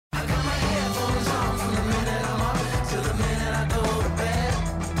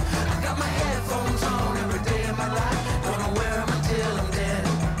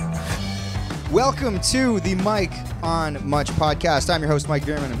Welcome to the Mike on Much podcast. I'm your host, Mike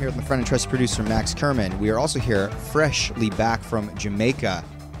Veerman. I'm here with my friend and trusted producer, Max Kerman. We are also here, freshly back from Jamaica,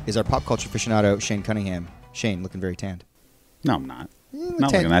 is our pop culture aficionado, Shane Cunningham. Shane, looking very tanned. No, I'm not.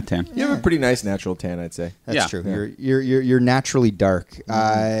 Not looking that tan. You have a pretty nice natural tan, I'd say. That's true. Yeah. You're naturally dark.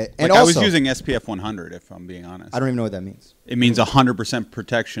 And like also, I was using SPF 100, if I'm being honest. I don't even know what that means. It means 100%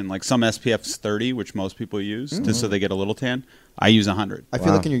 protection. Like some SPF's 30, which most people use, just so they get a little tan. I use 100. I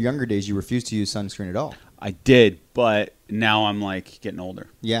feel like in your younger days, you refused to use sunscreen at all. I did, but now I'm like getting older.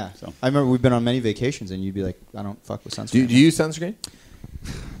 Yeah. So I remember we've been on many vacations, and you'd be like, I don't fuck with sunscreen. Do you use sunscreen?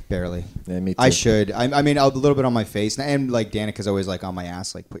 Barely. Yeah, me too. I should. I mean, a little bit on my face. And like Danica's always like on my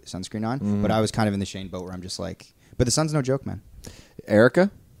ass, like put your sunscreen on. But I was kind of in the Shane boat where I'm just like, but the sun's no joke, man. Erica?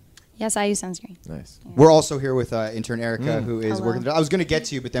 Yes, I use sunscreen. Nice. Yeah. We're also here with intern Erica, who is Hello. working. I was going to get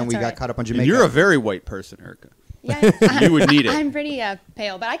to you, but then That's we all got right. caught up on And Jamaica. you're a very white person, Erica. Yeah, You would need it. I'm pretty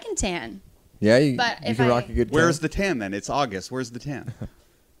pale, but I can tan. Yeah, you But you if can I- rock a good tan. Where's the tan then? It's August. Where's the tan?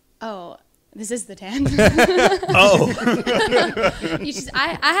 Oh, this is the tan. Oh.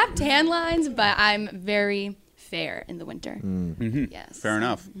 I have tan lines, but I'm very fair in the winter. Yes. Fair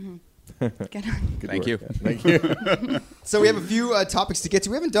enough. Good. Thank you. Thank you. So we have a few topics to get to.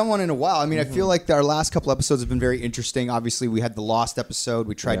 We haven't done one in a while. I mean, I feel like our last couple episodes have been very interesting. Obviously, we had the Lost episode.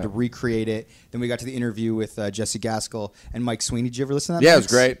 We tried to recreate it. Then we got to the interview with Jesse Gaskell and Mike Sweeney. Did you ever listen to that? Yeah, it was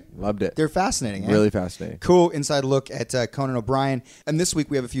Max? great. Loved it. They're fascinating. Really fascinating. Cool inside look at Conan O'Brien. And this week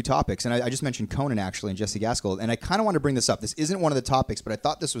we have a few topics. And I just mentioned Conan, actually, and Jesse Gaskell. And I kind of want to bring this up. This isn't one of the topics, but I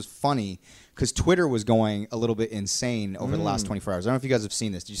thought this was funny because Twitter was going a little bit insane over the last 24 hours. I don't know if you guys have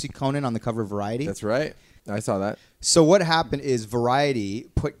seen this. Did you see Conan on the cover of Variety? That's right. I saw that. So what happened is Variety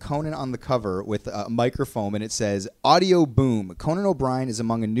put Conan on the cover with a microphone, and it says, "Audio boom. Conan O'Brien is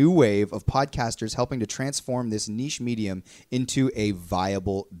among a new wave of podcasters helping to transform this niche medium into a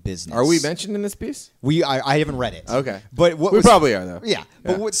viable business." Are we mentioned in this piece? I haven't read it. Okay. But what We was- probably are, though. Yeah.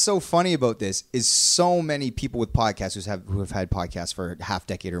 But what's so funny about this is so many people with podcasts who have had podcasts for a half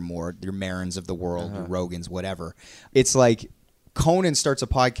decade or more, your Marins of the world, your Rogans, whatever. It's like Conan starts a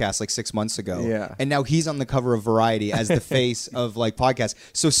podcast like 6 months ago. Yeah. And now he's on the cover of Variety as the face of like podcasts.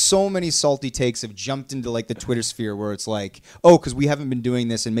 So many salty takes have jumped into like the Twitter sphere where it's like, oh, because we haven't been doing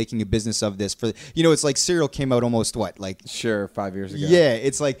this and making a business of this for, it's like Serial came out almost like Sure, 5 years ago. yeah,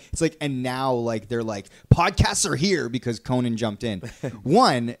 it's like, and now like they're like podcasts are here because Conan jumped in.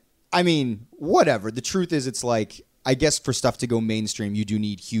 One, I mean, whatever. The truth is, it's like, I guess for stuff to go mainstream, you do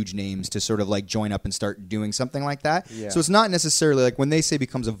need huge names to sort of like join up and start doing something like that. Yeah. So it's not necessarily like when they say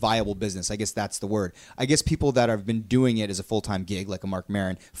becomes a viable business, I guess that's the word. I guess people that have been doing it as a full-time gig, like a Mark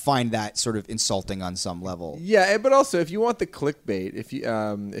Maron, find that sort of insulting on some level. Yeah, but also if you want the clickbait, if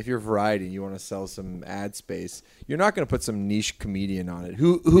you're Variety and you want to sell some ad space, you're not going to put some niche comedian on it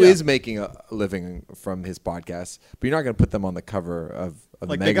who is making a living from his podcast, but you're not going to put them on the cover of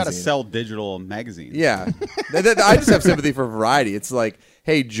Like the they got to magazine. sell digital magazines. Yeah, I just have sympathy for Variety. It's like,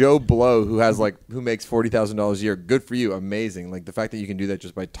 hey, Joe Blow, who makes $40,000 a year, good for you, amazing. Like the fact that you can do that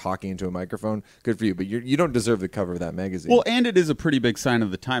just by talking into a microphone, good for you. But you don't deserve the cover of that magazine. Well, and it is a pretty big sign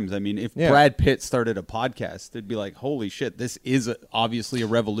of the times. I mean, if Brad Pitt started a podcast, it'd be like, holy shit, this is obviously a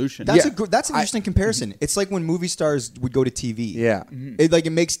revolution. That's that's an interesting comparison. It's like when movie stars would go to TV. Yeah.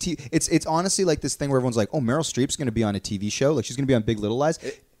 It makes it's honestly like this thing where everyone's like, oh, Meryl Streep's going to be on a TV show, like she's going to be on Big Little Lies.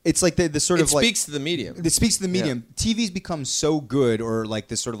 It's like the sort it of like speaks to the medium. It speaks to the medium. TV's become so good, or like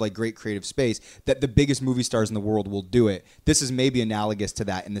this sort of like great creative space, that the biggest movie stars in the world will do it. This is maybe analogous to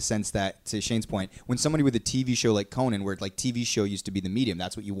that in the sense that, to Shane's point, when somebody with a TV show like Conan, where like TV show used to be the medium,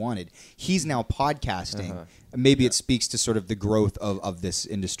 that's what you wanted. He's now podcasting. Maybe it speaks to sort of the growth of this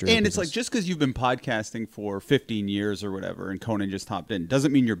industry. And it's like, just because you've been podcasting for 15 years or whatever, and Conan just hopped in,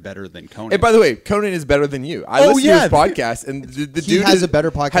 doesn't mean you're better than Conan. And by the way, Conan is better than you. I listen to his podcast, and the He dude has a better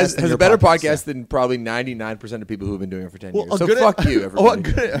podcast has than a your better podcast, podcast than probably 99% of people who have been doing it for 10 years. a So good- fuck you,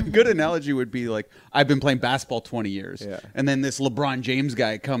 everybody. A good analogy would be like, I've been playing basketball 20 years, and then this LeBron James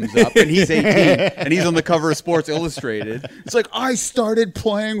guy comes up, and he's 18, and he's on the cover of Sports Illustrated. It's like, I started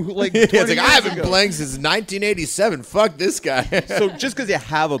playing like 20 It's like, I years haven't ago. been playing since 1987. Fuck this guy. So just because you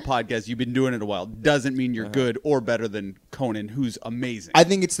have a podcast, you've been doing it a while, doesn't mean you're good or better than Conan, who's amazing. I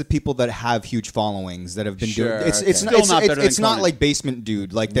think it's the people that have huge followings that have been Sure, doing. It's okay. it's Still not not better than it's not Conan. like basement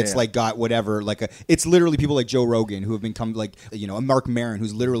dude like that's Yeah. like got whatever like a. It's literally people like Joe Rogan who have become like a Mark Maron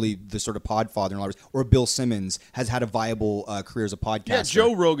who's literally the sort of podfather in a lot of ways, or Bill Simmons has had a viable career as a podcaster. yeah,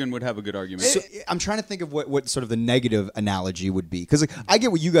 Joe Rogan would have a good argument. So, I'm trying to think of what sort of the negative analogy would be, because like, I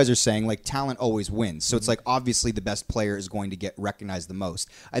get what you guys are saying. Like talent always wins, so it's like obviously the best player is going to get recognized the most.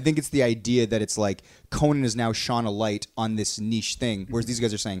 I think it's the idea that it's like Conan is now shone a light on this niche thing, whereas these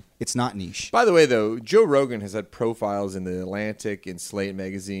guys are saying it's not niche. By the way, though, Joe Rogan has had profiles in the Atlantic, in Slate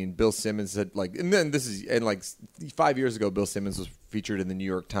magazine. Bill Simmons had and then 5 years ago, Bill Simmons was featured in the New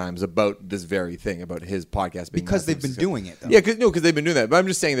York Times about this very thing, about his podcast being Because they've massive been success. doing it, though. Yeah, because they've been doing that. But I'm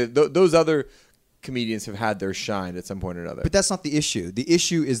just saying that those other comedians have had their shine at some point or another. But that's not the issue. The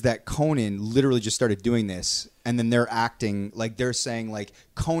issue is that Conan literally just started doing this, and then they're acting like they're saying like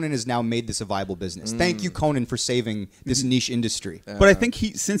Conan has now made this a viable business. Thank you, Conan, for saving this niche industry. But I think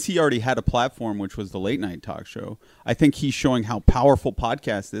since he already had a platform, which was the late night talk show, I think he's showing how powerful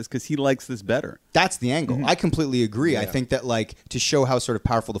podcast is because he likes this better. That's the angle. I completely agree. I think that like to show how sort of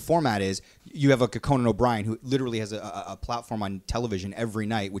powerful the format is, you have like a Conan O'Brien who literally has a platform on television every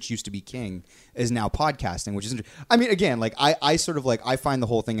night, which used to be king, is now podcasting, which is I mean, again, like I sort of like I find the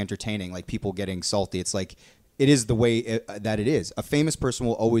whole thing entertaining, like people getting salty. It's like it is the way that it is. A famous person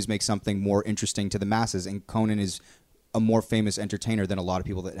will always make something more interesting to the masses, and Conan is a more famous entertainer than a lot of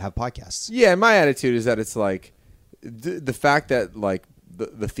people that have podcasts. Yeah, and my attitude is that it's like the fact that like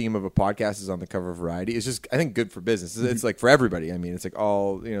the theme of a podcast is on the cover of Variety is just, I think, good for business. It's like for everybody. I mean, it's like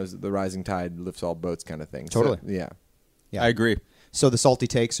all, the rising tide lifts all boats kind of thing. Totally. So, yeah. I agree. So the salty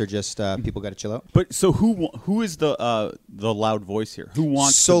takes are just people got to chill out. But so who is the loud voice here? Who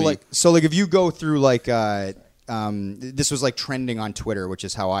wants So to be? like if you go through like this was like trending on Twitter, which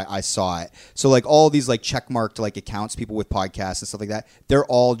is how I saw it. So like all these like checkmarked like accounts, people with podcasts and stuff like that, they're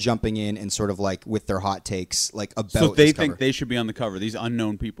all jumping in and sort of like with their hot takes like about. So they this think cover. they should be on the cover. These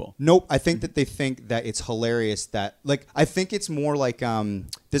unknown people. Nope, I think that they think that it's hilarious that like I think it's more like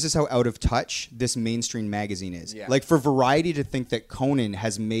this is how out of touch this mainstream magazine is. Yeah. Like for Variety to think that Conan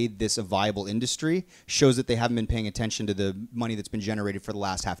has made this a viable industry shows that they haven't been paying attention to the money that's been generated for the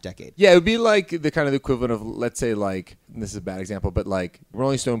last half decade. Yeah, it would be like the kind of equivalent of, let's say, like, this is a bad example, but like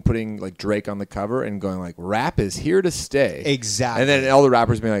Rolling Stone putting like Drake on the cover and going like, rap is here to stay. Exactly. And then all the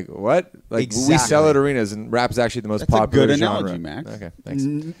rappers being like, what? Like, we sell at arenas and rap is actually the most That's a popular good genre. analogy, Max. Okay,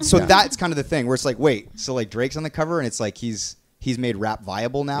 thanks. So that's kind of the thing where it's like, wait, so like Drake's on the cover and it's like he's made rap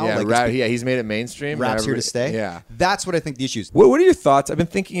viable now? Yeah, like he's made it mainstream. rap's here to Everybody- stay? Yeah. That's what I think the issue is. What are your thoughts? I've been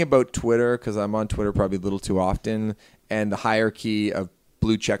thinking about Twitter because I'm on Twitter probably a little too often, and the hierarchy of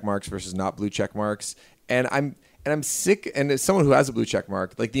blue check marks versus not blue check marks. And I'm sick. And as someone who has a blue check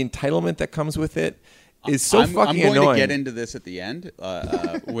mark, like the entitlement that comes with it is so fucking I'm going annoying. to get into this at the end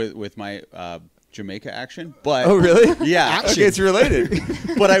with my Jamaica action. But Oh, really? Yeah. Okay, it's related.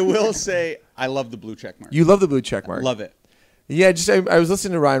 But I will say I love the blue check mark. You love the blue check mark. Love it. Yeah, I was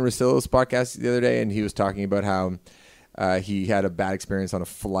listening to Ryan Russillo's podcast the other day, and he was talking about how he had a bad experience on a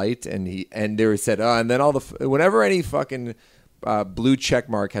flight, and they said, and then whenever any fucking blue check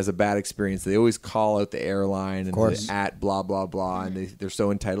mark has a bad experience, they always call out the airline and at blah blah blah, and they're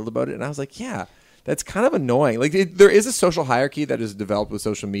so entitled about it. And I was like, yeah. That's kind of annoying. Like there is a social hierarchy that is developed with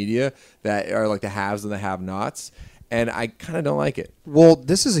social media that are like the haves and the have-nots, and I kind of don't like it. Well,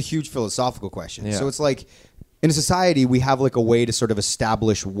 this is a huge philosophical question. Yeah. So it's like in a society, we have like a way to sort of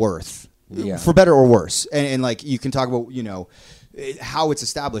establish worth, Yeah. for better or worse. And like you can talk about, how it's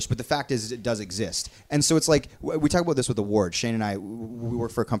established, but the fact is it does exist. And so it's like we talk about this with awards. Shane and I, we work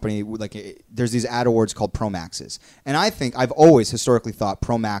for a company like there's these ad awards called Promaxes, and I think I've always historically thought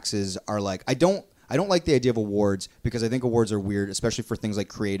Promaxes are like I don't like the idea of awards because I think awards are weird, especially for things like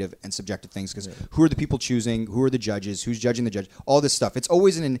creative and subjective things. Because who are the people choosing? Who are the judges? Who's judging the judge? All this stuff. It's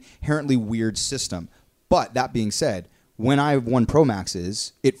always an inherently weird system. But that being said, when I've won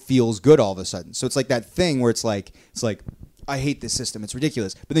Promaxes, it feels good all of a sudden. So it's like that thing where it's like I hate this system. It's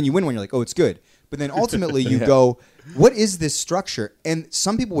ridiculous. But then you win one, you're like, oh, it's good. But then ultimately you go, what is this structure? And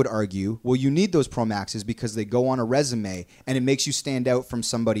some people would argue, well, you need those Promaxes because they go on a resume and it makes you stand out from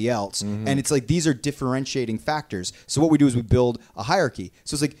somebody else. Mm-hmm. And it's like these are differentiating factors. So what we do is we build a hierarchy.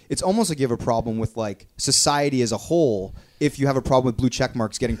 So it's like it's almost like you have a problem with like society as a whole if you have a problem with blue check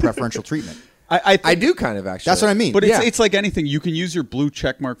marks getting preferential treatment. I do kind of actually. That's what I mean. But it's like anything. You can use your blue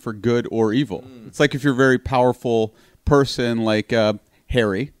check mark for good or evil. It's like if you're a very powerful person like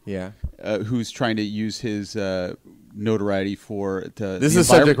Harry, who's trying to use his notoriety this is a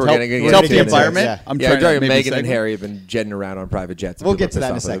subject we're going to get help into. the environment. Yeah. I'm trying to maybe Meghan and Harry have been jetting around on private jets. We'll get to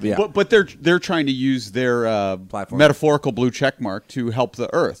that in a second. Yeah. But they're trying to use their Platform. metaphorical blue check mark to help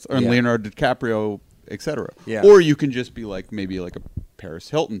the Earth, and Leonardo DiCaprio, etc. Yeah. Or you can just be like maybe like a Paris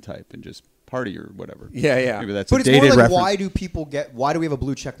Hilton type and just party or whatever. Yeah. Maybe that's But a it's dated more like reference. why do we have a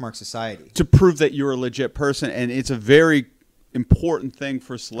blue check mark society? To prove that you're a legit person, and it's a very important thing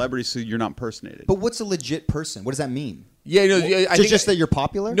for celebrities so you're not impersonated. But what's a legit person? What does that mean? Yeah, no, I think just that you're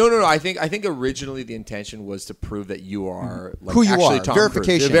popular. No. I think originally the intention was to prove that you are like, Who you actually are. Tom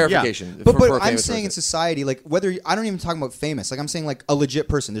Verification. Cruise. Verification. But for a I'm famous saying in person. society, like I don't even talk about famous. Like I'm saying like a legit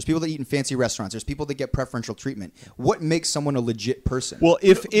person. There's people that eat in fancy restaurants. There's people that get preferential treatment. What makes someone a legit person? Well,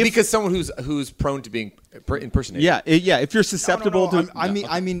 if because someone who's prone to being impersonated. yeah, if you're susceptible No, to,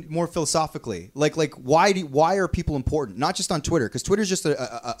 I mean more philosophically. Like why are people important? Not just on Twitter, because Twitter's just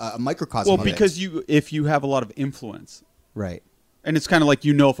a microcosm. well, of it. because if you have a lot of influence, right. and it's kind of like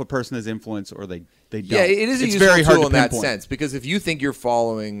if a person has influence or they don't. Yeah, it is a it's useful very hard tool to in that pinpoint. sense because if you think you're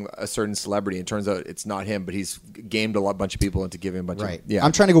following a certain celebrity and it turns out it's not him, but he's gamed a bunch of people into giving a bunch Right. of yeah.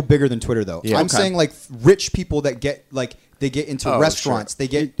 I'm trying to go bigger than Twitter though. Yeah. I'm Okay. saying like rich people that get like they get into Oh, restaurants. sure. They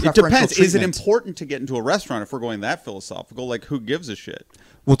get It preferential depends. Is it treatment. important to get into a restaurant if we're going that philosophical? Like, who gives a shit?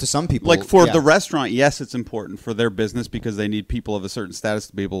 Well, to some people, Like for yeah. the restaurant, yes, it's important for their business because they need people of a certain status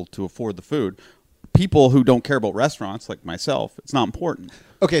to be able to afford the food. People who don't care about restaurants, like myself, it's not important.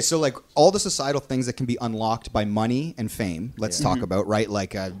 Okay, so like all the societal things that can be unlocked by money and fame, let's talk about, right?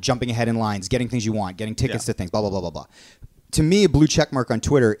 Like jumping ahead in lines, getting things you want, getting tickets Yeah. to things, blah, blah, blah, blah, blah. To me, a blue check mark on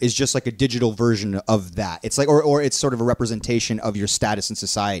Twitter is just like a digital version of that. It's like, or it's sort of a representation of your status in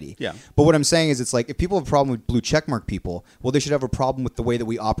society. Yeah. But what I'm saying is it's like, if people have a problem with blue check mark people, well, they should have a problem with the way that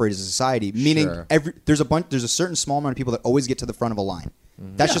we operate as a society. Meaning Sure. there's a certain small amount of people that always get to the front of a line.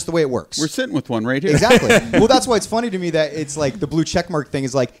 That's just the way it works. We're sitting with one right here. Exactly. Well, that's why it's funny to me that it's like the blue checkmark thing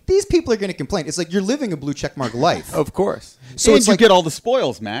is like these people are going to complain. It's like you're living a blue checkmark life. Of course. So and it's you like get all the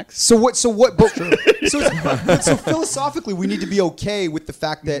spoils, Max. so what? So philosophically, we need to be okay with the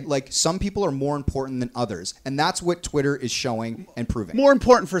fact that like some people are more important than others, and that's what Twitter is showing and proving. More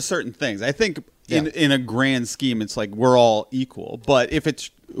important for certain things. I think Yeah. in a grand scheme, it's like we're all equal. But if it's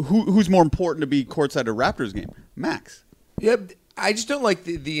who's more important to be courtside at a Raptors game, Max. Yeah, I just don't like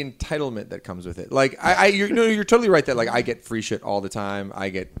the entitlement that comes with it. Like, you're totally right that like I get free shit all the time. I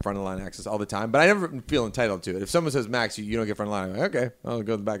get front of the line access all the time, but I never feel entitled to it. If someone says, Max, you don't get front of the line, I'm like, okay, I'll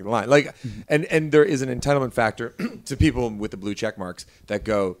go to the back of the line. Like, and there is an entitlement factor to people with the blue check marks that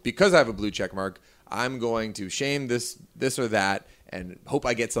go, because I have a blue check mark, I'm going to shame this or that and hope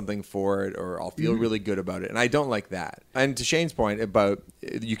I get something for it or I'll feel really good about it. And I don't like that. And to Shane's point about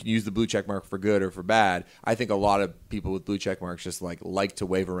you can use the blue check mark for good or for bad, I think a lot of people with blue check marks just like to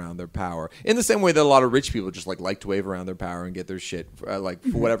wave around their power. In the same way that a lot of rich people just like to wave around their power and get their shit for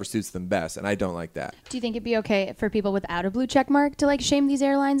whatever suits them best. And I don't like that. Do you think it'd be okay for people without a blue check mark to like shame these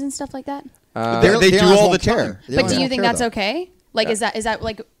airlines and stuff like that? They do airlines all won't the time. care. The But airlines do you won't think care, that's though. okay? Like, is that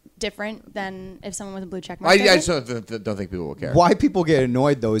like different than if someone with a blue check mark? I does just it? don't think people will care. Why people get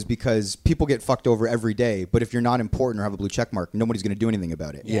annoyed though is because people get fucked over every day. But if you're not important or have a blue check mark, nobody's going to do anything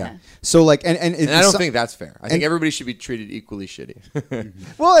about it. Yeah. So like, and And I don't think that's fair. I think everybody should be treated equally shitty.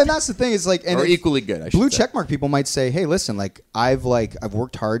 Well, and that's the thing is like, and Or if- equally good, I should Blue say. checkmark people might say, "Hey, listen, like I've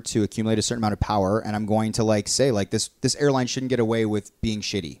worked hard to accumulate a certain amount of power, and I'm going to like say like this airline shouldn't get away with being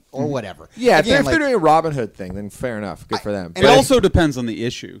shitty or whatever." Yeah, Again, if they're doing a Robin Hood thing, then fair enough. Good for them. It also depends on the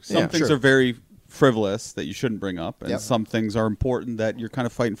issue. Some Yeah, things sure. are very frivolous that you shouldn't bring up, and Yep. some things are important that you're kind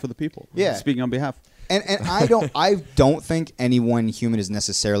of fighting for the people. Yeah. Speaking on behalf. And I don't think any one human is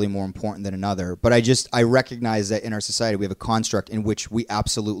necessarily more important than another, but I recognize that in our society we have a construct in which we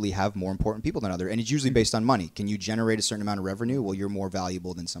absolutely have more important people than other, and it's usually based on money. Can you generate a certain amount of revenue? Well, you're more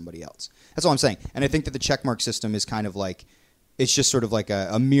valuable than somebody else. That's all I'm saying. And I think that the checkmark system is kind of like it's just sort of like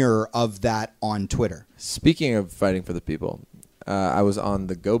a mirror of that on Twitter. Speaking of fighting for the people, I was on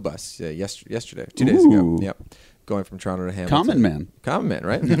the Go bus yesterday, 2 days ago. Ooh. Yep, going from Toronto to Hamilton. Common man,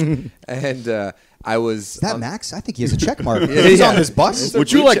 right? And I was Is that on- Max? I think he has a check mark. Yeah, He's yeah. on this bus. It's a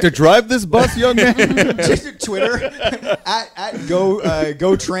Would you blue like check- to drive this bus, young man? Twitter at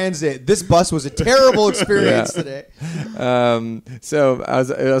Go Transit. This bus was a terrible experience today. So I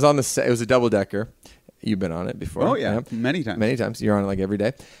was on it was a double decker. You've been on it before. Oh, yeah. Many times. Many times. You're on it like every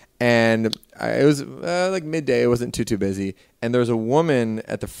day. And it was like midday. It wasn't too busy. And there was a woman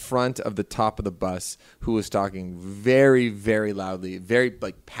at the front of the top of the bus who was talking very, very loudly, very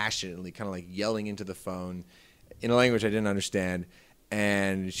like passionately, kind of like yelling into the phone in a language I didn't understand.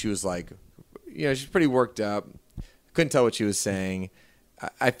 And she was like, she's pretty worked up. Couldn't tell what she was saying.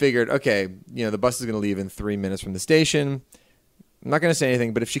 I figured, okay, the bus is going to leave in 3 minutes from the station. I'm not going to say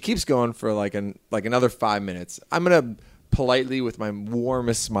anything, but if she keeps going for like another 5 minutes, I'm going to politely, with my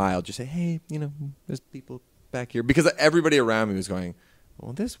warmest smile, just say, hey, there's people back here. Because everybody around me was going,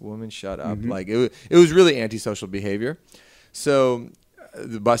 well, this woman, shut up. Like, it was really antisocial behavior. So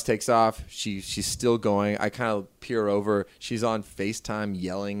the bus takes off. She's still going. I kind of peer over. She's on FaceTime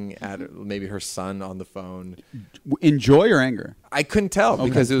yelling at maybe her son on the phone. In joy or anger? I couldn't tell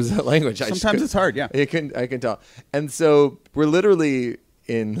because it was a language. Sometimes it's hard, yeah. I couldn't tell. And so we're literally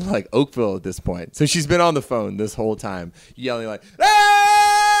in like Oakville at this point. So she's been on the phone this whole time yelling like,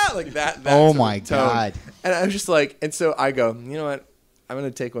 ah! Like that. Oh my God. And I was just like, and so I go, you know what? I'm going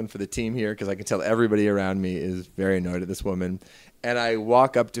to take one for the team here because I can tell everybody around me is very annoyed at this woman. And I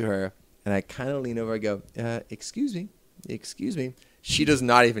walk up to her and I kind of lean over. I go, excuse me. She does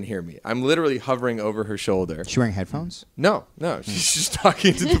not even hear me. I'm literally hovering over her shoulder. She wearing headphones? No. She's just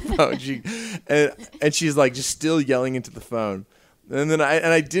talking to the phone. And she's like just still yelling into the phone. And then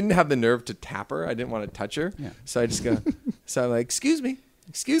I didn't have the nerve to tap her. I didn't want to touch her. Yeah. So I just go, so I'm like, excuse me.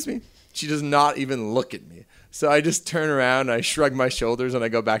 She does not even look at me. So I just turn around, and I shrug my shoulders, and I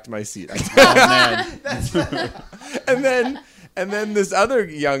go back to my seat. and then this other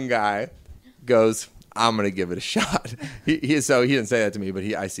young guy goes, I'm going to give it a shot. So he didn't say that to me, but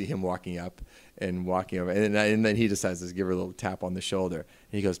I see him walking up and walking over. And then he decides to give her a little tap on the shoulder.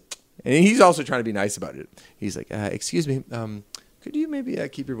 And he goes, and he's also trying to be nice about it. He's like, excuse me, could you maybe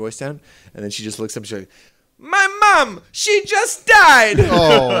keep your voice down? And then she just looks up and she's like, my mom, she just died.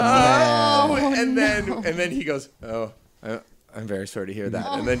 Oh, man. And then he goes, oh, I'm very sorry to hear that.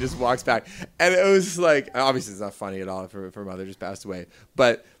 And then just walks back. And it was like, obviously it's not funny at all if her mother just passed away.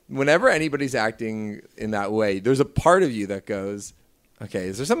 But whenever anybody's acting in that way, there's a part of you that goes, okay,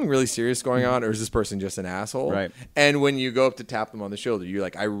 is there something really serious going on, or is this person just an asshole? Right. And when you go up to tap them on the shoulder, you're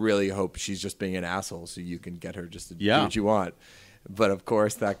like, I really hope she's just being an asshole so you can get her just to do what you want. But of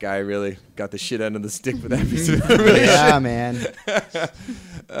course, that guy really got the shit end of the stick for that piece of information. Yeah, man.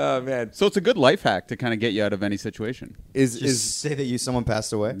 Oh man. So it's a good life hack to kind of get you out of any situation. Just say that someone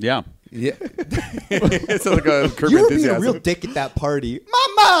passed away. Yeah. Yeah. It's like a Curb You were being a Enthusiasm. real dick at that party. My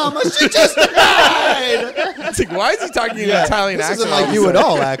mom, she just died. It's like, why is he talking in an Italian This accent? isn't like you at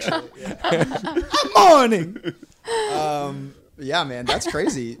all, actually. Good morning. Yeah, man, that's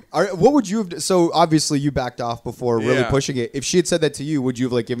crazy. What would you have? So obviously you backed off before really pushing it. If she had said that to you, would you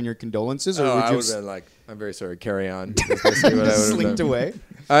have like given your condolences, or would I you would have have been like, I'm very sorry, carry on. That's basically what I would have slinked done. away?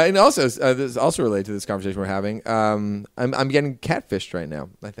 And also, this is also related to this conversation we're having. I'm getting catfished right now,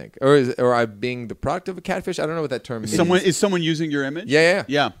 I think, or I'm being the product of a catfish. I don't know what that term means. Is someone using your image? Yeah.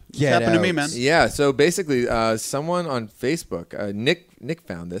 It's happened to me, man. Yeah. So basically, someone on Facebook, Nick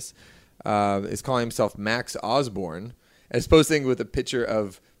found this, is calling himself Max Osborne, and is posting with a picture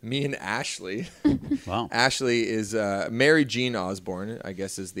of me and Ashley. Wow. Ashley is Mary Jean Osborne, I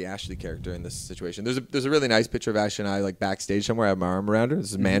guess, is the Ashley character in this situation. There's a really nice picture of Ashley and I like backstage somewhere. I have my arm around her.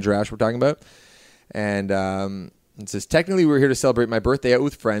 This is Manager Ash we're talking about. And it says, technically we're here to celebrate my birthday out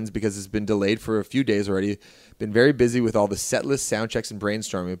with friends because it's been delayed for a few days already. Been very busy with all the set lists, sound checks, and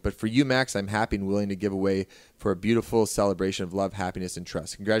brainstorming. But for you, Max, I'm happy and willing to give away for a beautiful celebration of love, happiness, and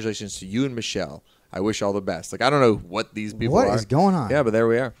trust. Congratulations to you and Michelle. I wish all the best. Like, I don't know what these people are. What is going on? Yeah, but there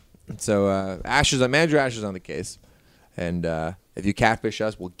we are. And so Manager Ash is on the case. And if you catfish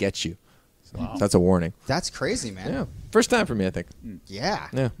us, we'll get you. So that's a warning. That's crazy, man. Yeah. First time for me, I think. Yeah.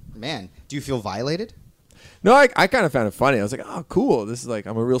 Yeah. Man, do you feel violated? No, I kind of found it funny. I was like, oh, cool. This is like,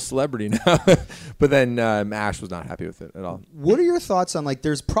 I'm a real celebrity now. But then Ash was not happy with it at all. What are your thoughts on, like,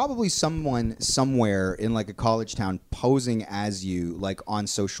 there's probably someone somewhere in, like, a college town posing as you, like, on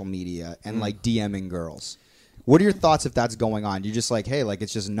social media and, like, DMing girls. What are your thoughts if that's going on? You're just like, hey, like,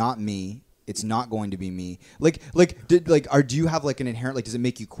 it's just not me. It's not going to be me. Do you have, like, an inherent, like, does it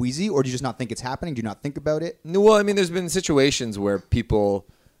make you queasy, or do you just not think it's happening? Do you not think about it? No, well, I mean, there's been situations where people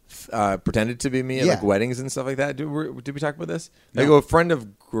pretended to be me at like weddings and stuff like that. Did we talk about this? No. Like a friend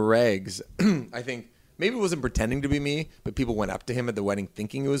of Greg's, I think maybe it wasn't pretending to be me, but people went up to him at the wedding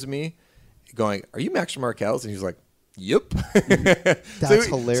thinking it was me, going, "Are you Max from Markel's?" And he was like, "Yep." That's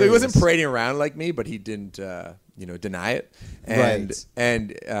hilarious. So he wasn't parading around like me, but he didn't, deny it. And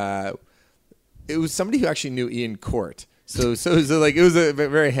it was somebody who actually knew Ian Court. So like it was a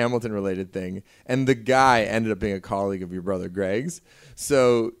very Hamilton related thing, and the guy ended up being a colleague of your brother Greg's.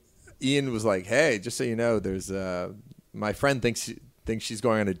 So Ian was like, "Hey, just so you know, there's my friend thinks she's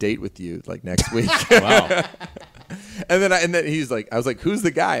going on a date with you like next week." Wow. and then he's like, I was like, "Who's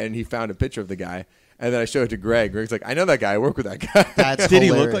the guy?" And he found a picture of the guy, and then I showed it to Greg. Greg's like, "I know that guy. I work with that guy." That's Did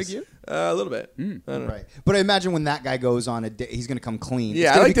hilarious. he look like you? A little bit. I don't know. Right. But I imagine when that guy goes on a date, he's going to come clean. Yeah,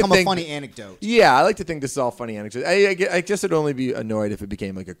 it's I going like to to become a think- funny anecdote. Yeah, I like to think this is all funny anecdotes. I guess I'd only be annoyed if it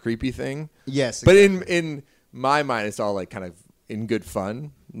became like a creepy thing. Yes. But exactly. in my mind, it's all like kind of in good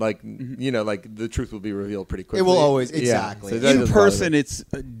fun. Like like the truth will be revealed pretty quickly. It will always, Yeah. exactly. So that In doesn't bother person, me. it's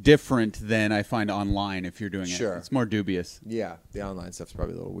different than I find online if you're doing it. Sure. It's more dubious. Yeah, the online stuff's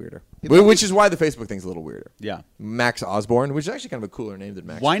probably a little weirder. People- Which is why the Facebook thing's a little weirder. Yeah. Max Osborne, which is actually kind of a cooler name than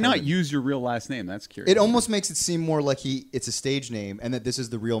Max. Why not Kerman. use your real last name? That's curious. It almost makes it seem more like it's a stage name and that this is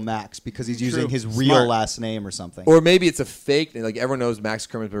the real Max because he's using True. his real Smart. last name or something. Or maybe it's a fake name. Like everyone knows Max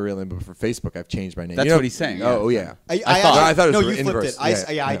Kerman's my real name, but for Facebook, I've changed my name. That's what he's saying, Oh, yeah. yeah. I thought it was no, the you flipped inverse.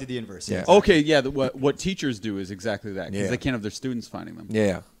 it. Yeah, I yeah. did the inverse. Yeah. Yeah. Okay, yeah. What teachers do is exactly that because Yeah. they can't have their students finding them.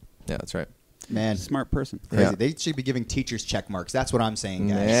 Yeah, that's right. Man, Smart person. crazy. Yeah. They should be giving teachers check marks. That's what I'm saying,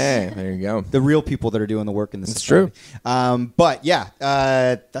 guys. Yeah, there you go. The real people that are doing the work in this. It's society. But yeah,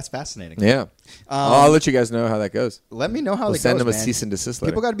 that's fascinating. Yeah. I'll let you guys know how that goes. Let me know how We'll that send goes, them a man. cease and desist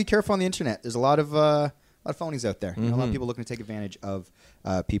letter. People got to be careful on the internet. There's a lot of phonies out there. You know, a lot of people looking to take advantage of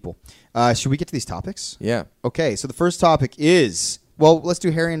people. Should we get to these topics? Yeah. Okay, so the first topic is, well, let's do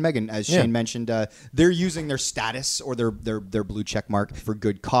Harry and Meghan. As Yeah. Shane mentioned, they're using their status or their blue check mark for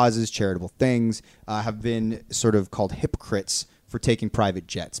good causes, charitable things, have been sort of called hypocrites for taking private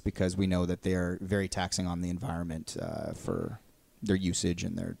jets because we know that they are very taxing on the environment for their usage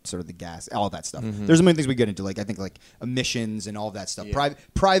and their sort of the gas, all that stuff. There's a million things we get into, like I think like emissions and all that stuff. Yeah.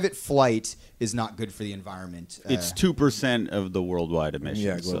 Private flight is not good for the environment. It's 2% of the worldwide emissions.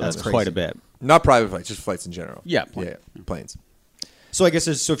 Yeah, so global that's emissions. quite a bit. Not private flights, just flights in general. Yeah, plane. Planes. So I guess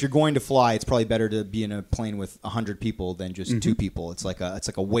so. If you're going to fly, it's probably better to be in a plane with 100 people than just 2 people. It's like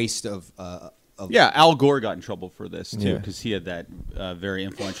a waste of. Yeah, Al Gore got in trouble for this too Yeah. because he had that very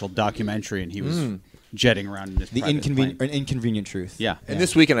influential documentary and he was jetting around in this The private plane. inconvenient truth. Yeah. And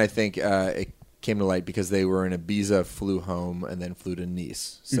this weekend, I think it came to light because they were in Ibiza, flew home, and then flew to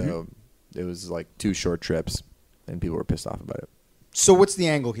Nice. So it was like 2 short trips, and people were pissed off about it. So what's the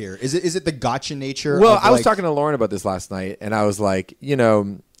angle here? Is it the gotcha nature? Well, of I was like- talking to Lauren about this last night, and I was like,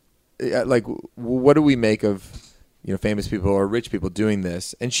 like, what do we make of, famous people or rich people doing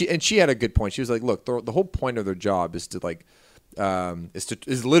this? And she had a good point. She was like, look, the whole point of their job is to like,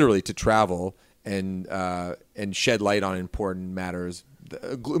 is literally to travel and shed light on important matters,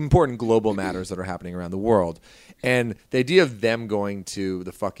 important global matters that are happening around the world. And the idea of them going to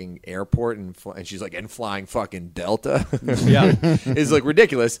the fucking airport and she's like, and flying fucking Delta, Yeah. is like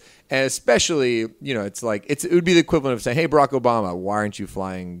ridiculous. And especially, it's like it would be the equivalent of saying, hey, Barack Obama, why aren't you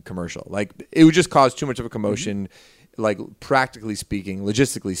flying commercial? Like it would just cause too much of a commotion. Like practically speaking,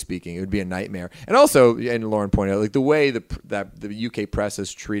 logistically speaking, it would be a nightmare. And also, and Lauren pointed out, like the way that the UK press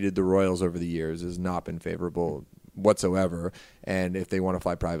has treated the royals over the years has not been favorable whatsoever. And if they want to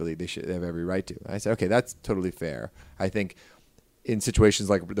fly privately, they have every right to. I said, okay, that's totally fair. I think in situations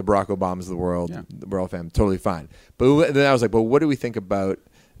like the Barack Obamas of the world, the royal family, totally fine. But then I was like, but what do we think about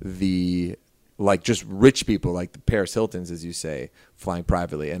the like just rich people like the Paris Hiltons, as you say, flying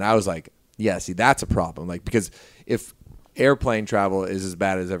privately? And I was like, yeah, see, that's a problem. Like, because if airplane travel is as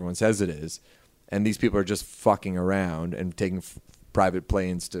bad as everyone says it is, and these people are just fucking around and taking private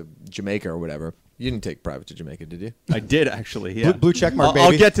planes to Jamaica or whatever. You didn't take private to Jamaica, did you? I did actually, yeah. Blue check mark, I'll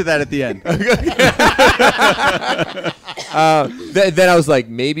baby. get to that at the end. Then I was like,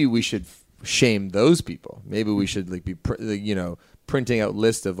 maybe we should shame those people. Maybe we should like be printing out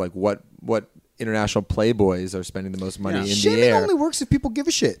lists of like what international playboys are spending the most money in the Shaming air. only works if people give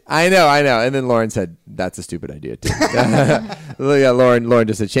a shit. I know. And then Lauren said, that's a stupid idea, too. Yeah, Lauren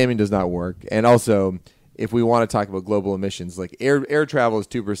just said, shaming does not work. And also, if we want to talk about global emissions, like air travel is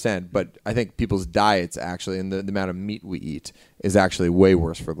 2%, but I think people's diets actually and the amount of meat we eat is actually way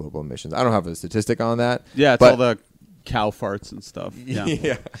worse for global emissions. I don't have a statistic on that. Yeah, it's but all the cow farts and stuff. Yeah.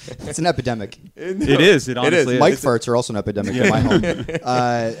 yeah. It's an epidemic. It is. It honestly is. Mike farts are also an epidemic in my home,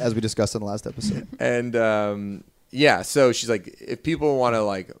 as we discussed in the last episode. And so she's like, if people want to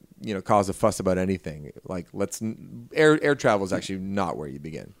like cause a fuss about anything, like air travel is actually not where you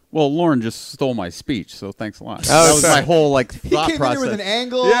begin. Well, Lauren just stole my speech, so thanks a lot. Oh, that was sorry. my whole like He thought came process. in here with an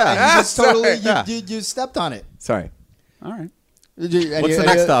angle, Yeah. and you just totally Yeah. you stepped on it. Sorry. All right. What's the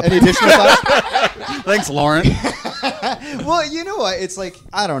next topic? Any additional thoughts? Thanks, Lauren. Well, you know what? It's like,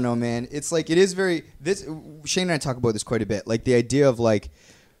 I don't know, man. It's like, it is very, Shane and I talk about this quite a bit. Like the idea of like,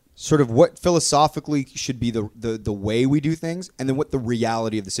 sort of what philosophically should be the way we do things, and then what the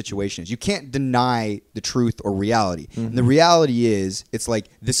reality of the situation is. You can't deny the truth or reality. And the reality is, it's like,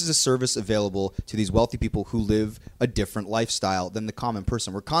 this is a service available to these wealthy people who live a different lifestyle than the common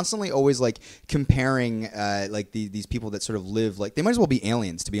person. We're constantly always like comparing like these people that sort of live like, they might as well be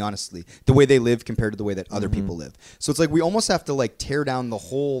aliens, to be honestly, the way they live compared to the way that other people live. So it's like, we almost have to like tear down the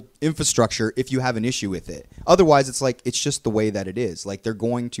whole infrastructure if you have an issue with it. Otherwise, it's like, it's just the way that it is. Like, they're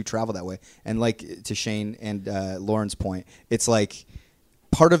going to travel that way. And like to Shane and Lauren's point, it's like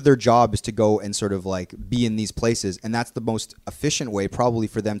part of their job is to go and sort of like be in these places, and that's the most efficient way probably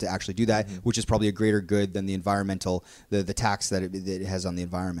for them to actually do that, which is probably a greater good than the environmental, the tax that it has on the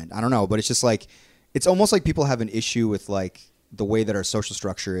environment. I don't know, but it's just like, it's almost like people have an issue with like the way that our social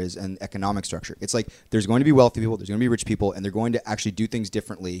structure is and economic structure. It's like there's going to be wealthy people, there's going to be rich people, and they're going to actually do things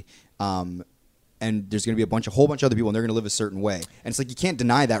differently. And there's going to be a whole bunch of other people, and they're going to live a certain way. And it's like you can't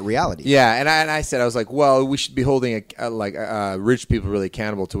deny that reality. Yeah, and I said, I was like, well, we should be holding rich people really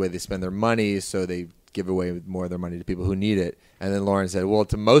accountable to the way they spend their money, so they give away more of their money to people who need it. And then Lauren said, well,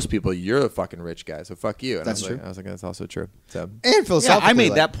 to most people, you're a fucking rich guy, so fuck you. And That's I was true. Like, I was like, that's also true. So. And philosophically, I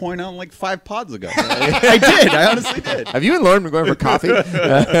made that point on like 5 pods ago. I did. I honestly did. Have you and Lauren been going for coffee?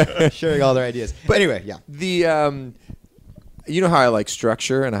 sharing all their ideas. But anyway, yeah. The you know how I like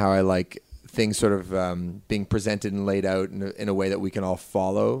structure and how I like things sort of being presented and laid out in a way that we can all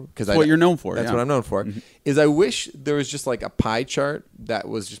follow. Because what you're known for. That's yeah. what I'm known for. Is I wish there was just like a pie chart that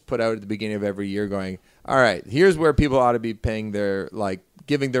was just put out at the beginning of every year going, all right, here's where people ought to be paying their, like,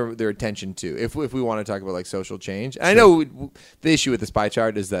 giving their attention to if we want to talk about like social change. And I know the issue with this pie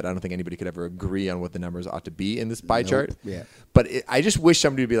chart is that I don't think anybody could ever agree on what the numbers ought to be in this pie chart. Yeah. But I just wish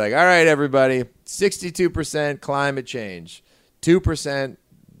somebody would be like, all right, everybody, 62% climate change, 2%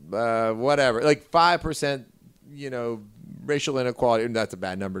 whatever, like 5%, racial inequality. That's a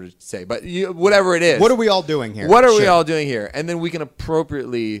bad number to say, but whatever it is. What are we all doing here? What are we all doing here? And then we can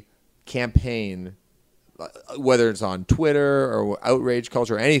appropriately campaign, whether it's on Twitter or outrage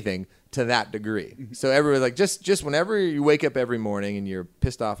culture or anything, to that degree. So everyone's like, just whenever you wake up every morning and you're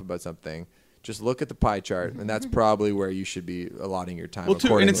pissed off about something, just look at the pie chart, and that's probably where you should be allotting your time. Well,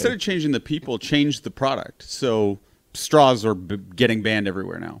 too, and instead of changing the people, change the product. So straws are getting banned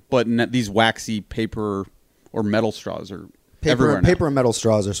everywhere now, but these waxy paper or metal straws are everywhere now. Paper and metal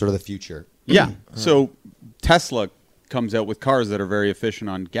straws are sort of the future. Yeah. So Tesla comes out with cars that are very efficient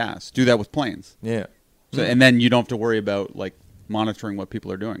on gas. Do that with planes. Yeah. So, and then you don't have to worry about like monitoring what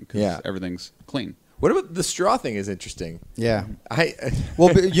people are doing because everything's clean. What about the straw thing? Is interesting. Yeah.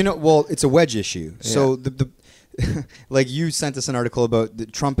 Well, it's a wedge issue. So the like you sent us an article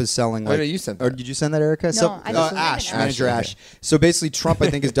about Trump is selling. Like, no, you sent that. Or did you send that, Erica? No, I just Ash, read it. manager Ash, Ash. So basically, Trump I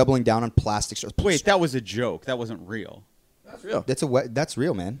think is doubling down on plastic straws. Wait, that was a joke. That wasn't real. that's real. That's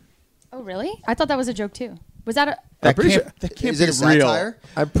real, man. Oh, really? I thought that was a joke too. Was that a? That pretty can't, sure- that can't Is be it a real. satire?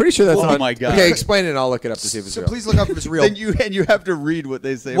 I'm pretty sure that's Oh not. my God. Okay, explain it and I'll look it up to see if it's So real. please look up if it's real. And you have to read what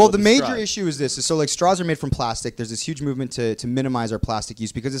they say. Well, about the major straw. issue is this. So, like, straws are made from plastic. There's this huge movement to minimize our plastic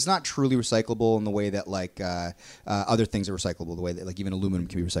use because it's not truly recyclable in the way that, like, other things are recyclable, the way that, like, even aluminum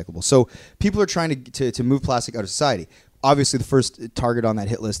can be recyclable. So people are trying to move plastic out of society. Obviously, the first target on that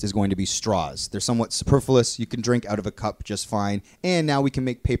hit list is going to be straws. They're somewhat superfluous. You can drink out of a cup just fine. And now we can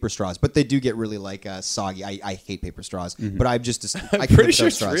make paper straws. But they do get really, like, soggy. I hate paper straws. But I I'm pretty sure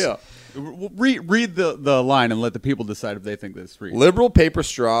it's straws. real. Read the line and let the people decide if they think that's real. Liberal paper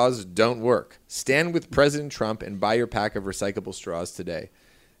straws don't work. Stand with President Trump and buy your pack of recyclable straws today.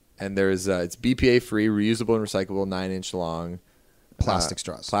 And there's it's BPA free, reusable and recyclable, 9-inch long. Plastic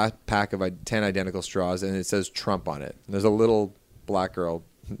straws. Pack of 10 identical straws, and it says Trump on it. And there's a little black girl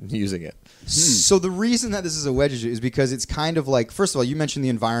using it. So the reason that this is a wedge issue is because it's kind of like, first of all, you mentioned the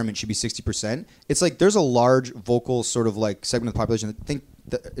environment should be 60%. It's like there's a large vocal sort of like segment of the population that think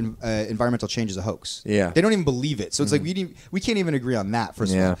that environmental change is a hoax. Yeah. They don't even believe it. So it's like we can't even agree on that,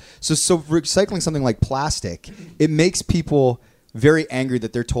 first of Yeah. all. So recycling something like plastic, it makes people very angry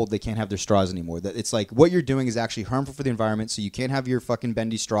that they're told they can't have their straws anymore. That it's like what you're doing is actually harmful for the environment, so you can't have your fucking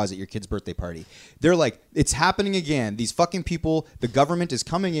bendy straws at your kid's birthday party. They're like, it's happening again. These fucking people, the government is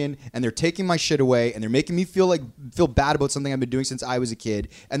coming in and they're taking my shit away and they're making me feel bad about something I've been doing since I was a kid.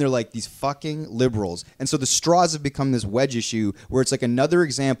 And they're like these fucking liberals. And so the straws have become this wedge issue where it's like another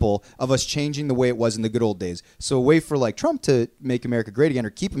example of us changing the way it was in the good old days. So a way for like Trump to make America great again or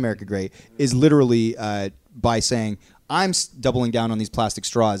keep America great is literally by saying, I'm doubling down on these plastic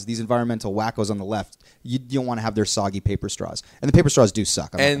straws. These environmental wackos on the left, you don't want to have their soggy paper straws. And the paper straws do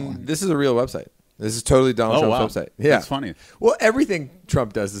suck. And this is a real website. This is totally Donald Trump's website. Yeah. That's funny. Well, everything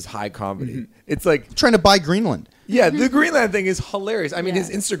Trump does is high comedy. It's like, trying to buy Greenland. yeah, the Greenland thing is hilarious. I mean, his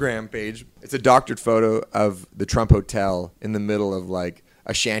Instagram page, it's a doctored photo of the Trump Hotel in the middle of like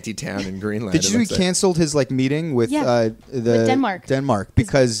a shanty town in Greenland. Did you see he canceled his like meeting with With Denmark. Denmark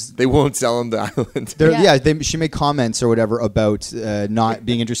because They won't sell him the island. she made comments or whatever about not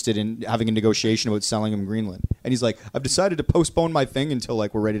being interested in having a negotiation about selling him Greenland. And he's like, I've decided to postpone my thing until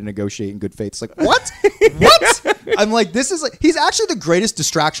like we're ready to negotiate in good faith. It's like, what? What? I'm like, this is like, he's actually the greatest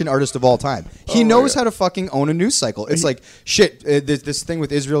distraction artist of all time. He knows how to fucking own a news cycle. It's like, shit, this thing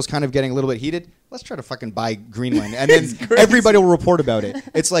with Israel's kind of getting a little bit heated. let's try to fucking buy Greenland, and then everybody will report about it.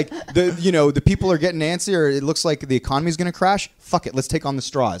 It's like the people are getting antsy, or it looks like the economy's going to crash. Fuck it, let's take on the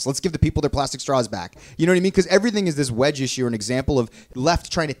straws. Let's give the people their plastic straws back. You know what I mean? Because everything is this wedge issue, or an example of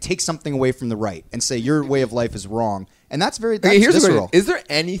left trying to take something away from the right and say your way of life is wrong, and that's very Okay, here's the visceral. question. Is there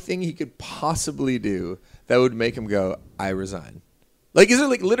anything he could possibly do that would make him go, I resign? Like, is there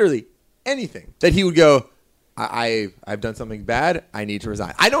like literally anything that he would go, I've done something bad, I need to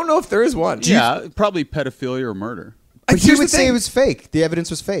resign? I don't know if there is one. Yeah, probably pedophilia or murder. But he Here's would the say thing. it was fake. The evidence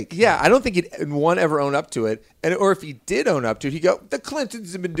was fake. Yeah, I don't think he'd ever own up to it, or if he did own up to it, he'd go, "The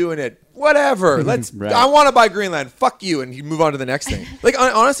Clintons have been doing it. Whatever. Let's. Right. I want to buy Greenland. Fuck you," and he'd move on to the next thing. Like,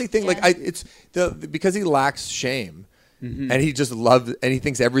 I honestly think, it's because he lacks shame, and he just loves, and he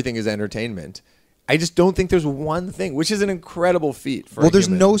thinks everything is entertainment. I just don't think there's one thing, which is an incredible feat for. Well, there's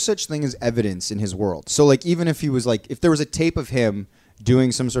human. no such thing as evidence in his world. So, like, even if he was like, if there was a tape of him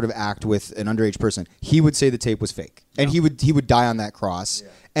doing some sort of act with an underage person, he would say the tape was fake, and he would die on that cross,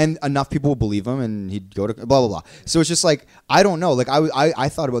 and enough people would believe him, and he'd go to blah blah blah. So it's just like, I don't know. Like, I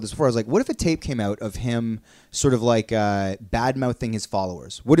thought about this before. I was like, what if a tape came out of him sort of like bad mouthing his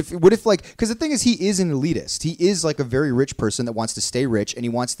followers? What if like, because the thing is, he is an elitist. He is like a very rich person that wants to stay rich, and he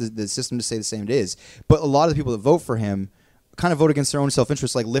wants the system to stay the same it is. But a lot of the people that vote for him kind of vote against their own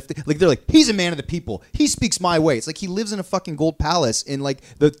self-interest, like they're like, he's a man of the people, he speaks my way. It's like he lives in a fucking gold palace in like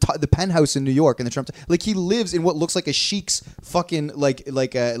the penthouse in New York, and the Trump, like, he lives in what looks like a sheik's fucking like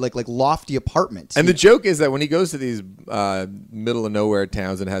lofty apartment. And the joke is that when he goes to these middle of nowhere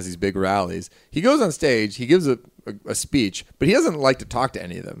towns and has these big rallies, he goes on stage, he gives a speech, but he doesn't like to talk to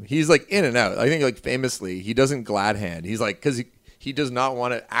any of them. He's like in and out. I think, like, famously, he doesn't glad hand. He's like, because he does not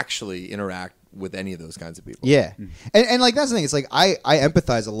want to actually interact with any of those kinds of people. Yeah. And like, that's the thing. It's like, I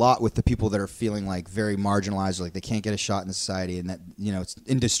empathize a lot with the people that are feeling like very marginalized, or like they can't get a shot in society, and that,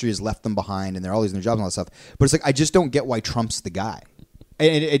 industry has left them behind, and they're all losing their jobs and all that stuff. But it's like, I just don't get why Trump's the guy.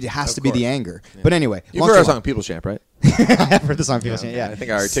 And it has to be the anger. Yeah. But anyway, you've heard our song "People's Champ," right? I've heard the song "People's Champ." Yeah, I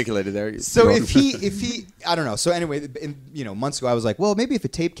think I articulated there. So if he, I don't know. So anyway, months ago, I was like, well, maybe if a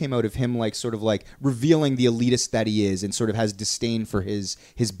tape came out of him, like, sort of like revealing the elitist that he is, and sort of has disdain for his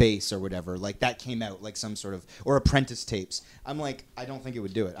base or whatever, like that came out, like some sort of, or Apprentice tapes. I'm like, I don't think it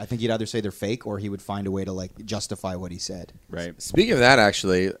would do it. I think he'd either say they're fake, or he would find a way to like justify what he said. Right. Speaking of that,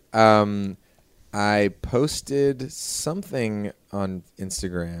 actually, I posted something on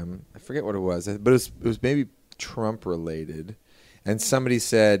Instagram. I forget what it was, but it was maybe Trump related. And somebody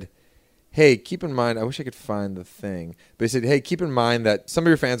said, hey, keep in mind, I wish I could find the thing, but he said, hey, keep in mind that some of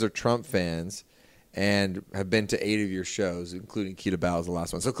your fans are Trump fans and have been to 8 of your shows, including Keita Ball's the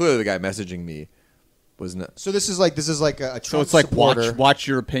last one. So clearly the guy messaging me was not. So this is like a Trump So it's like, supporter. watch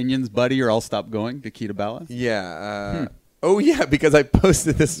your opinions, buddy, or I'll stop going to Keita Balla? Yeah. Oh, yeah, because I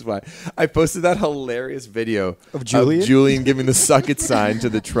posted, this is why, I posted that hilarious video of Julian giving the suck it sign to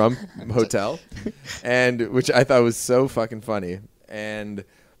the Trump hotel, and which I thought was so fucking funny. And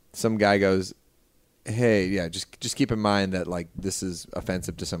some guy goes, hey, yeah, just keep in mind that, like, this is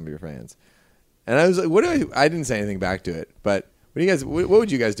offensive to some of your fans. And I was like, I didn't say anything back to it, but what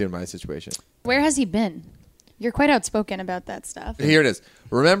would you guys do in my situation? Where has he been? You're quite outspoken about that stuff. Here it is.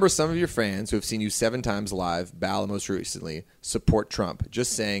 Remember, some of your fans who have seen you 7 times live, Balla most recently, support Trump.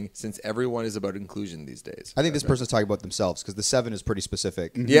 Just saying, since everyone is about inclusion these days. I think this person's talking about themselves, because the 7 is pretty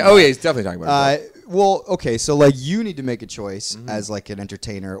specific. Yeah. Oh, yeah. He's definitely talking about it. Well, okay. So, like, you need to make a choice as, like, an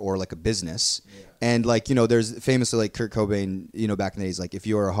entertainer or, like, a business. Yeah. And, like, there's famously, like, Kurt Cobain, back in the days, like, if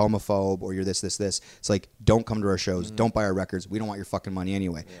you're a homophobe or you're this, it's like, don't come to our shows. Don't buy our records. We don't want your fucking money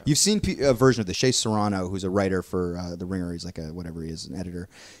anyway. Yeah. You've seen a version of this. Shea Serrano, who's a writer for The Ringer. He's like whatever he is, an editor.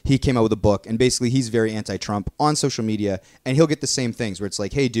 He came out with a book, and basically he's very anti-Trump on social media, and he'll get the same things where it's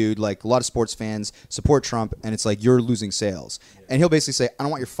like, hey, dude, like, a lot of sports fans support Trump, and it's like, you're losing sales. Yeah. And he'll basically say, I don't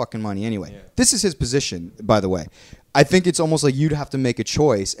want your fucking money anyway. Yeah. This is his position, by the way. I think it's almost like you'd have to make a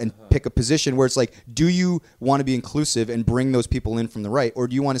choice and pick a position where it's like, do you want to be inclusive and bring those people in from the right? Or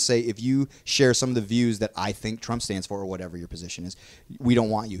do you want to say, if you share some of the views that I think Trump stands for, or whatever your position is, we don't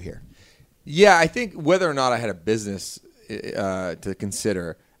want you here? Yeah, I think whether or not I had a business to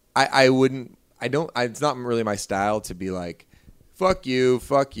consider, I wouldn't, it's not really my style to be like, fuck you,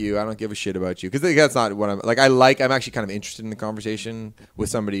 I don't give a shit about you. Because that's not what I'm actually kind of interested in the conversation with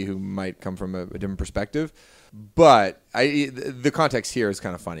somebody who might come from a different perspective. But the context here is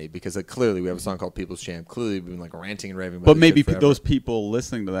kind of funny because clearly we have a song called People's Champ. Clearly we've been like ranting and raving about But maybe forever. those people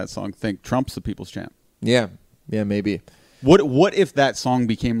listening to that song think Trump's the People's Champ. Yeah, maybe. What if that song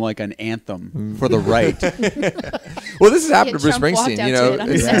became like an anthem for the right? Well, this has happened to Bruce Trump walked Springsteen. out to it on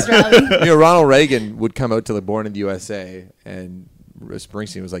his next rally. Ronald Reagan would come out to the Born in the USA and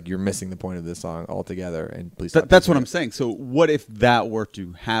Springsteen was like, "You're missing the point of this song altogether." And please, stop That's using what I'm it. saying. So what if that were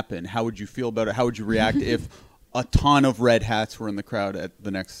to happen? How would you feel about it? How would you react if a ton of red hats were in the crowd at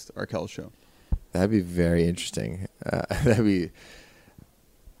the next Arkell show? That'd be very interesting. That'd be.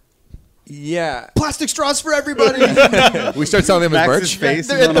 Yeah. Plastic straws for everybody. We start selling them as Max's merch. face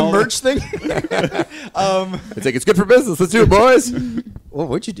They're is at on the all merch thing. It's like, it's good for business. Let's do it, boys. What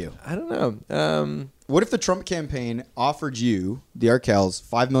would you do? I don't know. What if the Trump campaign offered you, the Arkells,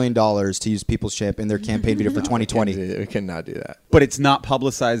 $5 million to use People's Champ in their campaign video for 2020? We cannot do that. But it's not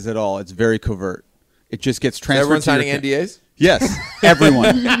publicized at all. It's very covert. It just gets transferred. Everyone to signing your NDAs? Yes,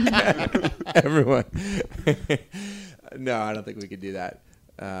 everyone. Everyone. No, I don't think we could do that.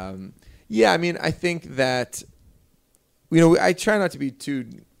 Yeah, I mean, I think that, I try not to be too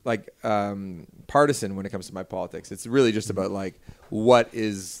partisan when it comes to my politics. It's really just about what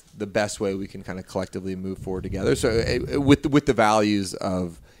is the best way we can kind of collectively move forward together. So with the values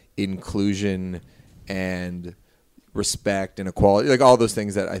of inclusion and respect and equality, all those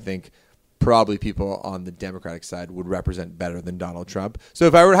things that I think probably people on the Democratic side would represent better than Donald Trump. So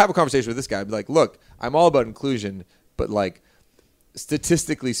if I were to have a conversation with this guy, I'd be like, look, I'm all about inclusion, but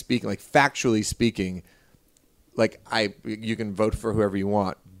statistically speaking, factually speaking, you can vote for whoever you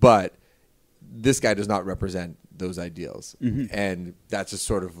want, but this guy does not represent those ideals. Mm-hmm. And that's just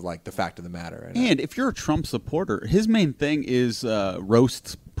sort of the fact of the matter. And if you're a Trump supporter, his main thing is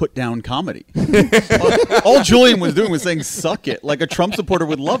roast put down comedy. All Julian was doing was saying, suck it. A Trump supporter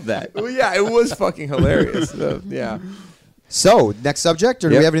would love that. Well, yeah, it was fucking hilarious. Yeah. So, next subject, or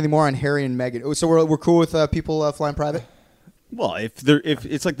do Yep. we have anything more on Harry and Meghan? Oh, so we're cool with people flying private? Well, if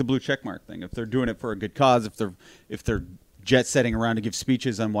it's like the blue checkmark thing. If they're doing it for a good cause, if they're jet setting around to give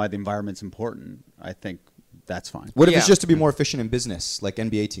speeches on why the environment's important, I think that's fine. What if it's Yeah. just to be more efficient in business, like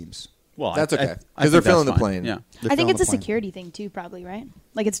NBA teams? Well, That's okay. I 'Cause think they're that's filling the fine. plane. Yeah. They're I think filling it's a the plane. security thing too, probably, right?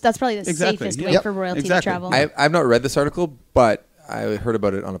 That's probably the Exactly, safest yeah. way Yep. for royalty Exactly. to travel. I've not read this article, but I heard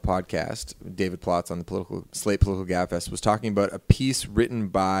about it on a podcast. David Plotz on the Slate Political Gabfest was talking about a piece written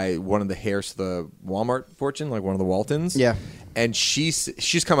by one of the heirs to the Walmart fortune, one of the Waltons. Yeah. And she's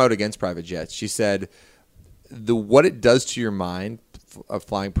come out against private jets. She said what it does to your mind of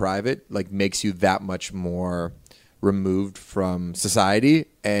flying private makes you that much more removed from society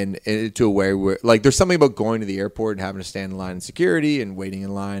and to a way where there's something about going to the airport and having to stand in line in security and waiting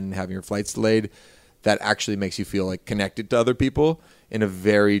in line and having your flights delayed that actually makes you feel connected to other people in a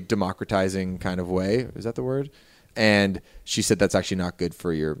very democratizing kind of way. Is that the word? And she said that's actually not good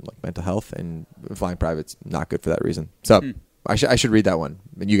for your mental health, and flying private's not good for that reason. So I should read that one,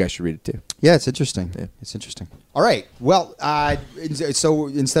 and you guys should read it too. Yeah, it's interesting. Yeah. It's interesting. All right. Well, so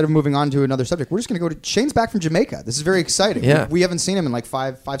instead of moving on to another subject, we're just going to go to Shane's back from Jamaica. This is very exciting. Yeah. We haven't seen him in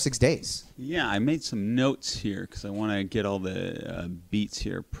 5-6 days. Yeah, I made some notes here because I want to get all the beats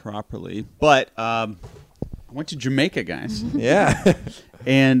here properly. But I went to Jamaica, guys. Yeah.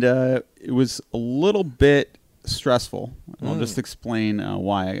 And it was a little bit stressful. And I'll just explain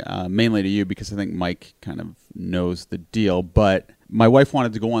why, mainly to you, because I think Mike kind of knows the deal. But my wife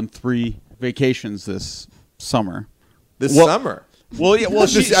wanted to go on 3 vacations this summer. This Well- summer. Well, yeah, well, I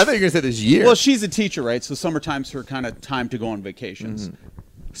thought you were going to say this year. Well, she's a teacher, right? So summertime's her kind of time to go on vacations.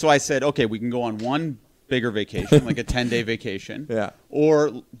 So I said, okay, we can go on one bigger vacation, like a 10-day vacation. Yeah. Or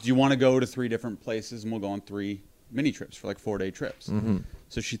do you want to go to 3 different places and we'll go on 3 mini trips for 4-day trips?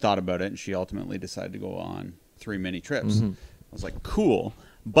 So she thought about it and she ultimately decided to go on 3 mini trips. I was like, cool.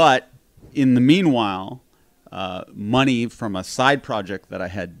 But in the meanwhile, money from a side project that I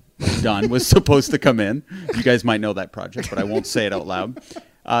had done was supposed to come in. You guys might know that project, but I won't say it out loud.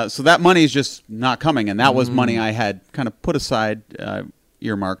 So that money is just not coming, and that was money I had kind of put aside,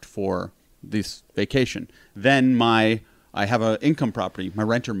 earmarked for this vacation. Then I have an income property. My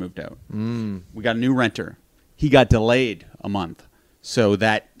renter moved out. We got a new renter. He got delayed a month, so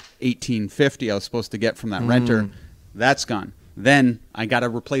that $1,850 I was supposed to get from that renter, that's gone. Then I got to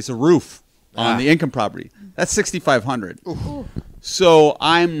replace a roof on the income property. That's $6,500. So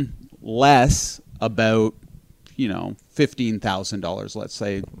I'm less about, $15,000, let's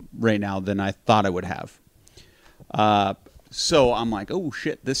say, right now than I thought I would have. So I'm like, oh,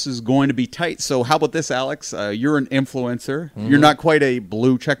 shit, this is going to be tight. So how about this, Alex? You're an influencer. You're not quite a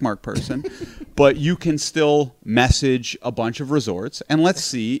blue checkmark person, but you can still message a bunch of resorts, and let's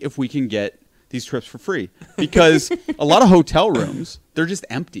see if we can get these trips for free. Because a lot of hotel rooms, they're just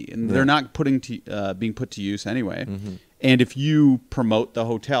empty, and they're not being put to use anyway. And if you promote the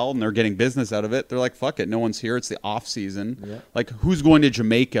hotel and they're getting business out of it, they're like, fuck it, no one's here. It's the off season. Like, who's going to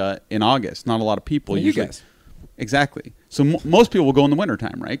Jamaica in August? Not a lot of people. You Usually. guys. Exactly. So most people will go in the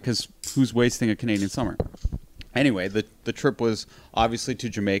wintertime, right? Because who's wasting a Canadian summer? Anyway, the trip was obviously to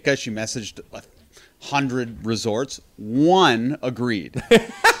Jamaica. She messaged 100 resorts. One agreed.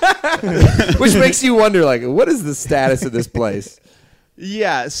 Which makes you wonder, like, what is the status of this place?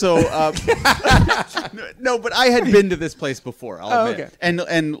 Yeah, so no, but I had been to this place before. I'll admit. Okay.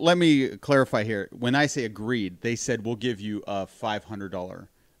 And let me clarify here. When I say agreed, they said we'll give you a $500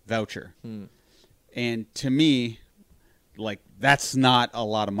 voucher. And to me, like, that's not a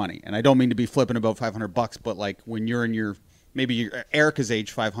lot of money. And I don't mean to be flippant about $500, but like when you're in your Erica's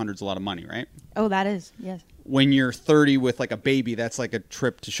age, 500 is a lot of money, right? Oh, that is, yes. When you're 30 with like a baby, that's like a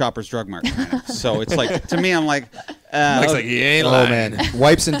trip to Shoppers Drug Mart. Kind of. So it's like, to me, I'm like, Looks like he ain't Oh lying. man,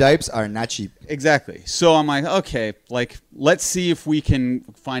 wipes and diapers are not cheap. exactly. So I'm like, okay, like, let's see if we can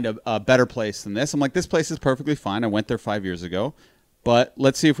find a better place than this. I'm like, this place is perfectly fine. I went there 5 years ago, but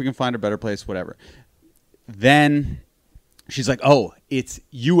let's see if we can find a better place, whatever. Then she's like, oh, it's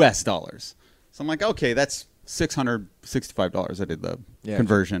US dollars. So I'm like, okay, that's $665. I did the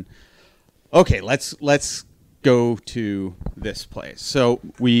conversion. Okay, let's go to this place. So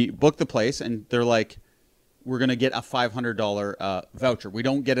we booked the place, and they're like, we're going to get a $500 voucher. We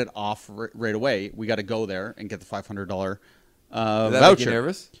don't get it off right away. We got to go there and get the $500 Did that voucher. make you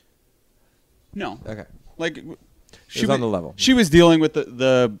nervous? No. Okay. Like, was on the level. She was dealing with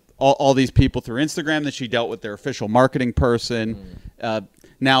all these people through Instagram. That she dealt with their official marketing person.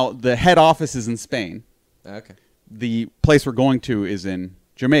 Now the head office is in Spain. Okay. The place we're going to is in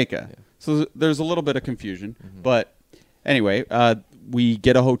Jamaica. Yeah. So there's a little bit of confusion. But anyway, we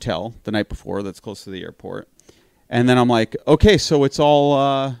get a hotel the night before that's close to the airport. And then I'm like, okay, so it's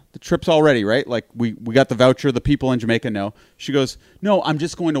all, the trip's all ready, right? Like, we got the voucher, the people in Jamaica know. She goes, no, I'm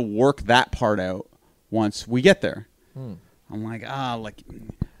just going to work that part out once we get there. I'm like,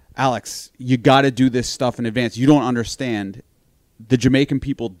 Alex, you got to do this stuff in advance. You don't understand. The Jamaican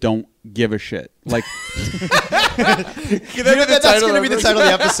people don't give a shit. Like, That's going to be the title of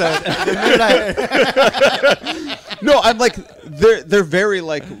the episode. no, I'm like, they're very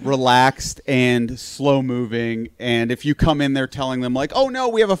like relaxed and slow moving. And if you come in there telling them like, oh no,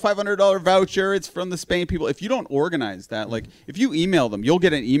 we have a $500 voucher, it's from the Spain people. If you don't organize that, like if you email them, you'll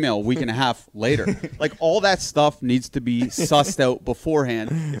get an email a week and a half later. Like all that stuff needs to be sussed out beforehand.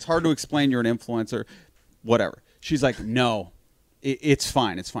 It's hard to explain you're an influencer, whatever. She's like, no. It's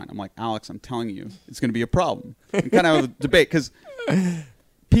fine. It's fine. I'm like, Alex, I'm telling you, it's going to be a problem. And kind of have a debate because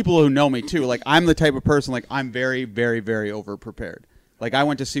people who know me too, like I'm the type of person, like I'm very, very, very over prepared. Like I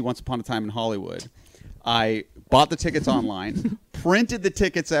went to see Once Upon a Time in Hollywood. I bought the tickets online, printed the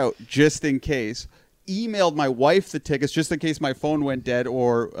tickets out just in case, emailed my wife the tickets just in case my phone went dead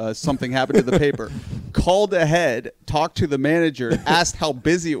or something happened to the paper, called ahead, talked to the manager, asked how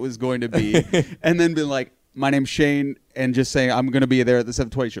busy it was going to be, and then been like, my name's Shane, and just saying I'm going to be there at the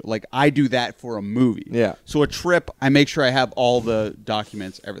 720 show. Like, I do that for a movie. Yeah. So a trip, I make sure I have all the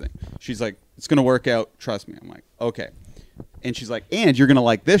documents, everything. She's like, it's going to work out. Trust me. I'm like, okay. And she's like, and you're going to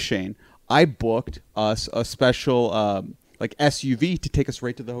like this, Shane. I booked us a special like SUV to take us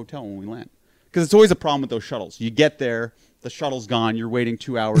right to the hotel when we land. Because it's always a problem with those shuttles. You get there, the shuttle's gone. You're waiting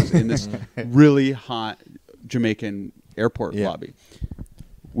 2 hours in this really hot Jamaican airport lobby.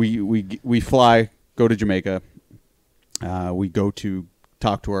 We fly. Go to Jamaica. We go to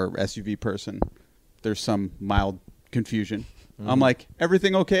talk to our SUV person. There's some mild confusion. I'm like,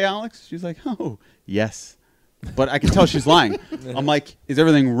 everything okay, Alex? She's like, oh, yes. But I can tell she's lying. I'm like, is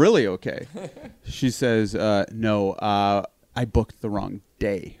everything really okay? She says, no, I booked the wrong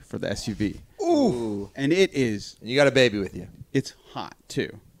day for the SUV. Ooh. And it is. You got a baby with you. It's hot,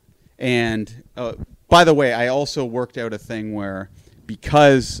 too. And by the way, I also worked out a thing where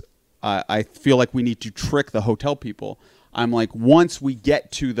because I feel like we need to trick the hotel people. I'm like, once we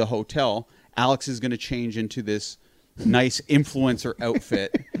get to the hotel, Alex is going to change into this nice influencer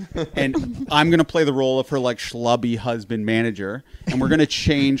outfit, and I'm going to play the role of her like schlubby husband manager, and we're going to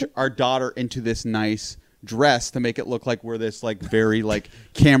change our daughter into this nice dress to make it look like we're this like very like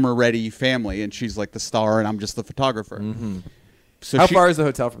camera ready family, and she's like the star, and I'm just the photographer. So How far is the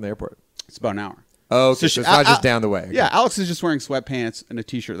hotel from the airport? It's about an hour. Oh, okay. So it's not just down the way. Okay. Yeah, Alex is just wearing sweatpants and a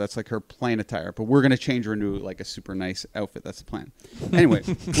T-shirt. That's like her plain attire. But we're going to change her into like a super nice outfit. That's the plan. Anyway,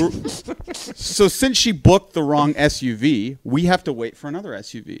 so since she booked the wrong SUV, we have to wait for another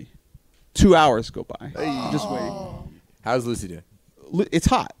SUV. 2 hours go by. Just waiting. How's Lucy doing? It's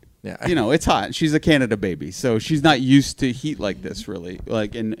hot. Yeah. You know, it's hot. She's a Canada baby, so she's not used to heat like this, really,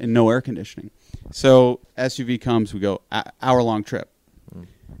 like in no air conditioning. So SUV comes, we go hour-long trip.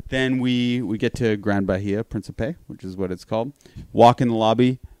 Then we get to Grand Bahia, Principe, which is what it's called. Walk in the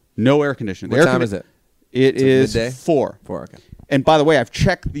lobby, no air conditioning. What time is it? It is midday? 4. 4, okay. And by the way, I've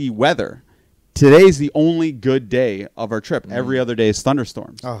checked the weather. today's the only good day of our trip. Every other day is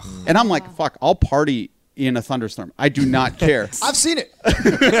thunderstorms. And I'm like, fuck, I'll party in a thunderstorm. I do not care. I've seen it.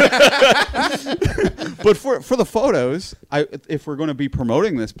 But for the photos, if we're going to be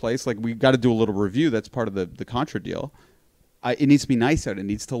promoting this place, like we got to do a little review. That's part of the Contra deal. It needs to be nice out. It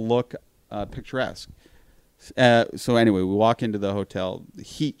needs to look picturesque. So anyway, we walk into the hotel. The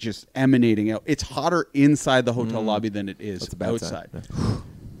heat just emanating out. It's hotter inside the hotel lobby than it is outside.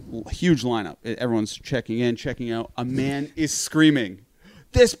 Huge lineup. Everyone's checking in, checking out. A man is screaming,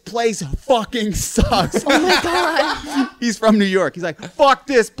 "This place fucking sucks." Oh my God. He's from New York. He's like, "Fuck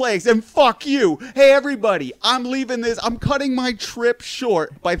this place and fuck you. Hey, everybody, I'm leaving this. I'm cutting my trip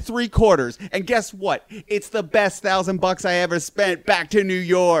short by 3/4. And guess what? It's the best $1,000 I ever spent back to New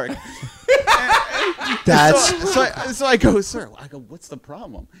York." That's So I go, "Sir," I go, "What's the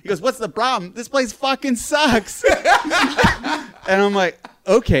problem?" He goes, "What's the problem? This place fucking sucks." And I'm like,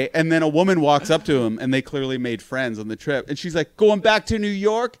 okay. And then a woman walks up to him, and they clearly made friends on the trip. And she's like, "Going back to New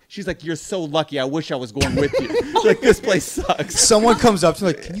York?" She's like, "You're so lucky. I wish I was going with you." Like, this place sucks. someone comes up to him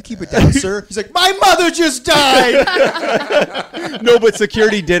like, "Can you keep it down, sir?" He's like, "My mother just died." No, but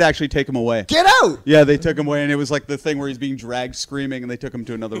security did actually take him away. Get out. Yeah, they took him away, and it was like the thing where he's being dragged screaming, and they took him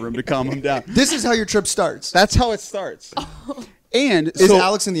to another room to calm him down. This is how your trip starts. That's how it starts. And Is so,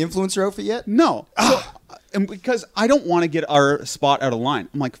 Alex in the influencer outfit yet? No. So, and because I don't want to get our spot out of line.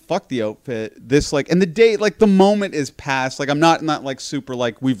 I'm like, fuck the outfit. This, like, and the day, like, the moment is past. Like, I'm not like super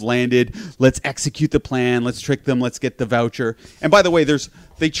like, we've landed. Let's execute the plan. Let's trick them. Let's get the voucher. And by the way,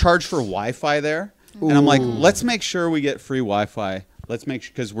 they charge for Wi-Fi there. And I'm like, let's make sure we get free Wi-Fi. Let's make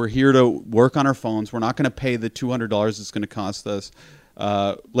sure, because we're here to work on our phones. We're not going to pay the $200 it's going to cost us.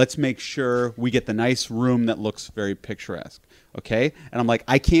 Let's make sure we get the nice room that looks very picturesque. Okay? And I'm like,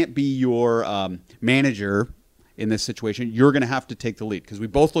 I can't be your manager in this situation. You're going to have to take the lead, because we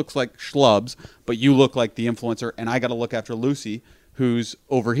both look like schlubs, but you look like the influencer, and I got to look after Lucy, who's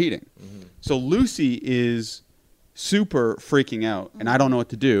overheating. So Lucy is super freaking out, and I don't know what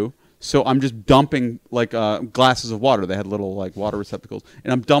to do. So I'm just dumping like glasses of water. They had little like water receptacles,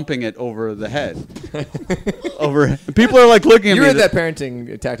 and I'm dumping it over the head. People are like looking at me. You read that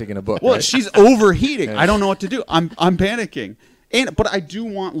parenting tactic in a book. Well, right? she's overheating. I don't know what to do. I'm panicking, but I do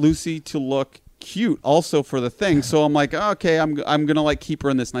want Lucy to look cute also for the thing. So I'm like, okay, I'm gonna like keep her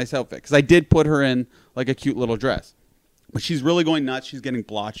in this nice outfit, because I did put her in like a cute little dress. But she's really going nuts. She's getting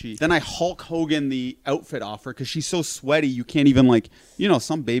blotchy. Then I Hulk Hogan the outfit off her, because she's so sweaty. You can't even like,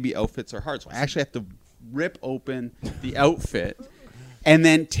 some baby outfits are hard. So I actually have to rip open the outfit and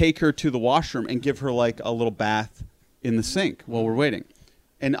then take her to the washroom and give her like a little bath in the sink while we're waiting.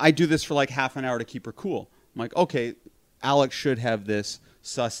 And I do this for like half an hour to keep her cool. I'm like, okay, Alex should have this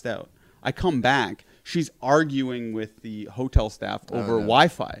sussed out. I come back. She's arguing with the hotel staff over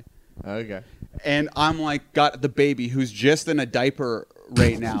Wi-Fi. Okay. And I'm like, got the baby who's just in a diaper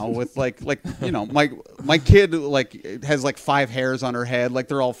right now with my kid like has like 5 hairs on her head, like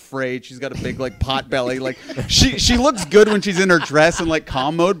they're all frayed. She's got a big like pot belly. Like she looks good when she's in her dress and like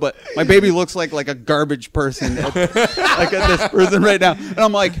calm mode, but my baby looks like a garbage person at this person right now. And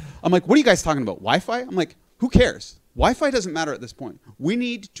I'm like, what are you guys talking about? Wi-Fi? I'm like, who cares? Wi-Fi doesn't matter at this point. We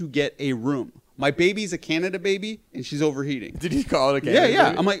need to get a room. My baby's a Canada baby, and she's overheating. Did he call it a Canada Yeah.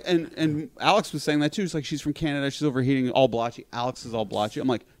 baby? I'm like, and Alex was saying that too. It's like, she's from Canada, she's overheating, all blotchy. Alex is all blotchy. I'm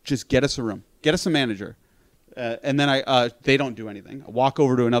like, just get us a room, get us a manager. And then they don't do anything. I walk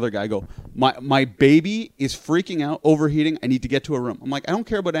over to another guy. I go, my baby is freaking out, overheating. I need to get to a room. I'm like, I don't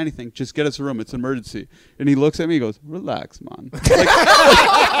care about anything. Just get us a room. It's an emergency. And he looks at me. He goes, relax, man. Like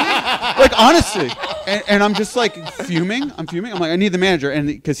honestly. And I'm just like fuming. I'm fuming. I'm like, I need the manager. And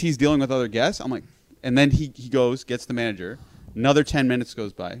because he's dealing with other guests, I'm like, and then he goes, gets the manager. Another 10 minutes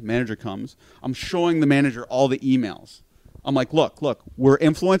goes by. Manager comes. I'm showing the manager all the emails. I'm like, look, we're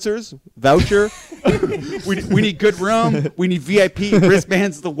influencers, voucher. we need good room. We need VIP,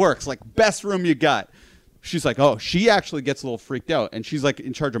 wristbands, the works. Like, best room you got. She's like, oh, she actually gets a little freaked out. And she's like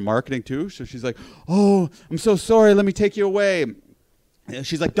in charge of marketing too. So she's like, oh, I'm so sorry. Let me take you away. And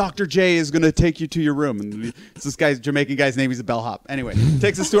she's like, Dr. J is going to take you to your room. And it's this guy's Jamaican guy's name. He's a bellhop. Anyway,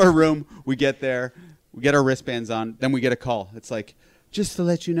 takes us to our room. We get there. We get our wristbands on. Then we get a call. It's like, just to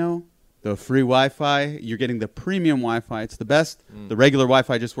let you know, the free Wi-Fi, you're getting the premium Wi-Fi. It's the best. The regular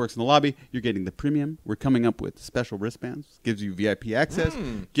Wi-Fi just works in the lobby. You're getting the premium. We're coming up with special wristbands. Gives you VIP access.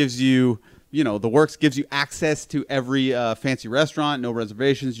 Gives you, the works. Gives you access to every fancy restaurant. No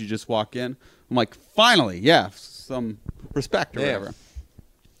reservations. You just walk in. I'm like, finally, yeah, some respect or whatever.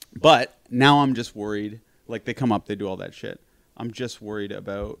 But now I'm just worried. Like, they come up, they do all that shit. I'm just worried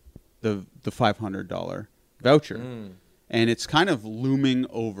about the $500 voucher. And it's kind of looming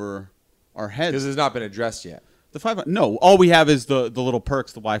over our heads. Because it's not been addressed yet. The 500. No, all we have is the little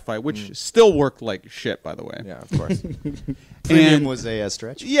perks, the Wi-Fi, which still work like shit, by the way. Yeah, of course. Premium was a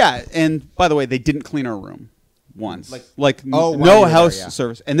stretch. Yeah, and by the way, they didn't clean our room once. While no you were house there, yeah.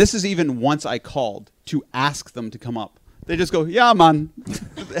 service. And this is even once I called to ask them to come up. They just go, yeah, man,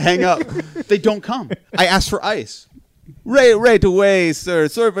 hang up. They don't come. I asked for ice. Right away, sir.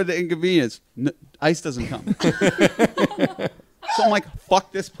 Sorry for the inconvenience. No, ice doesn't come. So I'm like,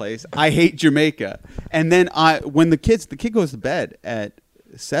 fuck this place. I hate Jamaica. And then when the kid goes to bed at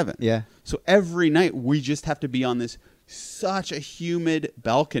 7. Yeah. So every night we just have to be on this such a humid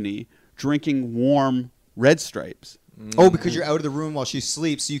balcony drinking warm Red Stripes. Oh, because you're out of the room while she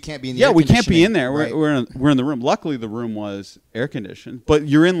sleeps, so you can't be in the Yeah, air we can't be in conditioning. there. Right. We're in the room. Luckily, the room was air conditioned, but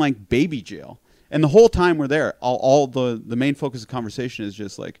you're in like baby jail. And the whole time we're there, all the main focus of conversation is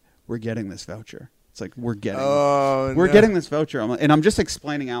just like, we're getting this voucher. It's like, we're getting this voucher. And I'm just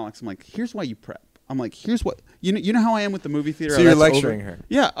explaining Alex. I'm like, here's why you prep. I'm like, here's what you know how I am with the movie theater. So you're That's lecturing over. her.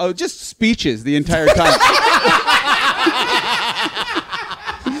 Yeah. Oh, just speeches the entire time.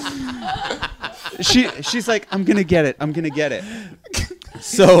 She's like, I'm gonna get it.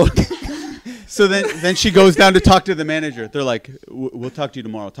 So then she goes down to talk to the manager. They're like, we'll talk to you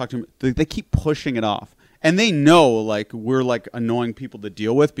tomorrow. Talk to him. They keep pushing it off. And they know, like, we're, like, annoying people to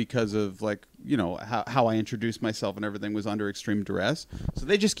deal with because of, like, you know, how I introduced myself and everything was under extreme duress. So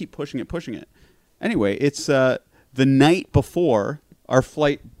they just keep pushing it. Anyway, it's the night before our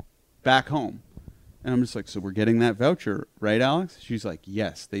flight back home. And I'm just like, so we're getting that voucher, right, Alex? She's like,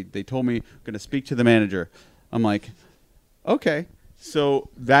 yes. They told me I'm going to speak to the manager. I'm like, okay. So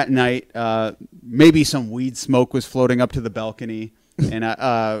that night, maybe some weed smoke was floating up to the balcony. And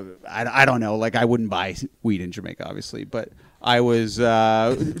I don't know. Like, I wouldn't buy weed in Jamaica, obviously, but I was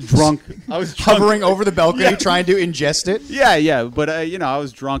drunk. I was drunk. Hovering over the balcony trying to ingest it. Yeah. But you know, I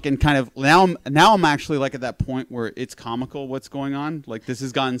was drunk and kind of now I'm actually like at that point where it's comical what's going on. Like, this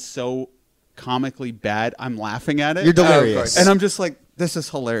has gotten so comically bad, I'm laughing at it. You're delirious. And I'm just like, this is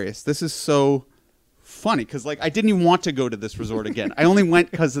hilarious. This is so funny because like I didn't even want to go to this resort again. I only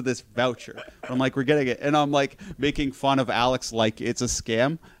went because of this voucher. I'm like, we're getting it, and I'm like making fun of Alex like it's a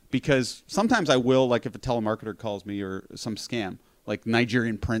scam because sometimes I will, like, if a telemarketer calls me or some scam like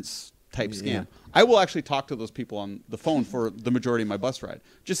Nigerian prince type scam, Yeah. I will actually talk to those people on the phone for the majority of my bus ride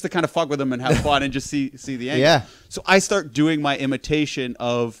just to kind of fuck with them and have fun and just see the angle. Yeah. So I start doing my imitation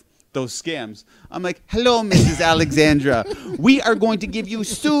of those scams. I'm like, hello, Mrs. Alexandra. We are going to give you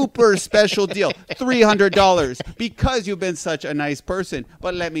super special deal, $300, because you've been such a nice person.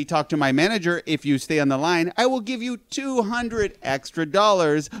 But let me talk to my manager. If you stay on the line, I will give you $200 extra,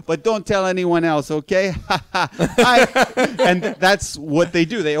 but don't tell anyone else, okay? And that's what they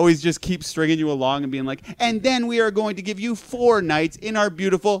do. They always just keep stringing you along and being like, and then we are going to give you 4 nights in our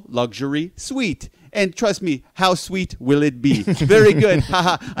beautiful luxury suite. And trust me, how sweet will it be? Very good.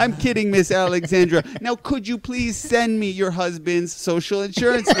 Haha. I'm kidding, Miss Alexandra. Now, could you please send me your husband's social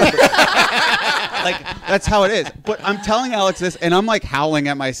insurance number? Like, that's how it is. But I'm telling Alex this, and I'm like howling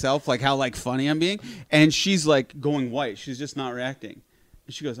at myself, like how like funny I'm being. And she's like going white. She's just not reacting.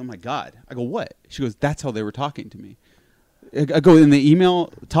 And she goes, oh my God. I go, what? She goes, that's how they were talking to me. I go, in the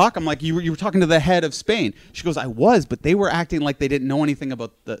email talk, I'm like, you were talking to the head of Spain. She goes, I was, but they were acting like they didn't know anything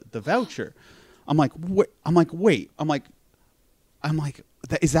about the voucher. I'm like, wait.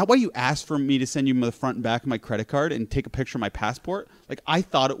 Is that why you asked for me to send you the front and back of my credit card and take a picture of my passport? Like, I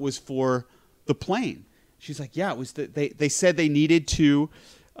thought it was for the plane. She's like, yeah, it was. They said they needed to.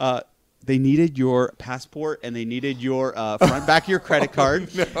 They needed your passport and they needed your front and back of your credit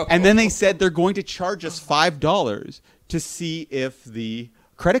card. No. And then they said they're going to charge us $5 to see if the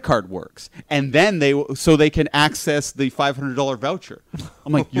credit card works, and then they can access the $500 voucher.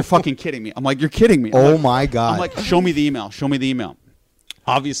 I'm like, you're fucking kidding me. I'm like, you're kidding me. Oh my God. I'm like, show me the email.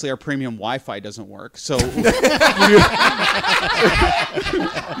 Obviously, our premium Wi-Fi doesn't work, so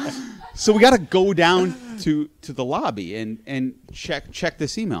so we got to go down to the lobby and check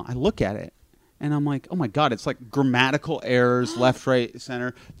this email. I look at it. And I'm like, oh my God, it's like grammatical errors, left, right,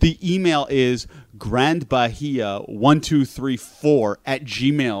 center. The email is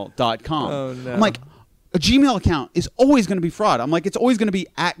grandbahia1234@gmail.com. Oh, no. I'm like, a Gmail account is always going to be fraud. I'm like, it's always going to be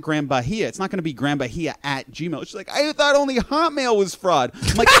at Grand Bahia. It's not going to be grandbahia@gmail. She's like, I thought only Hotmail was fraud.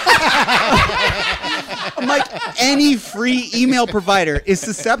 I'm like, any free email provider is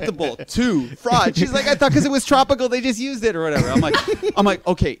susceptible to fraud. She's like, I thought because it was tropical, they just used it or whatever. I'm like,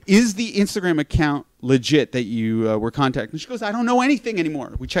 okay, is the Instagram account legit that you were contacting? She goes, I don't know anything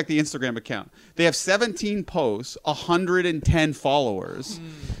anymore. We checked the Instagram account. They have 17 posts, 110 followers.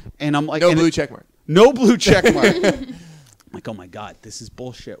 And I'm like, no blue check mark. No blue check mark. I'm like, oh my God, this is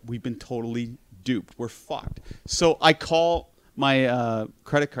bullshit. We've been totally duped. We're fucked. So I call my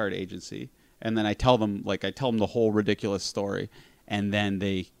credit card agency, and then I tell them the whole ridiculous story, and then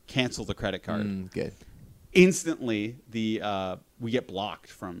they cancel the credit card. Good. Instantly, we get blocked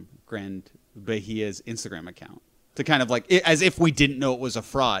from Grand Bahia's Instagram account to kind of like as if we didn't know it was a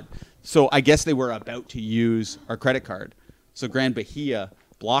fraud. So I guess they were about to use our credit card. So Grand Bahia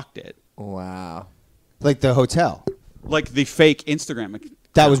blocked it. Wow. Like the hotel Like the fake Instagram account.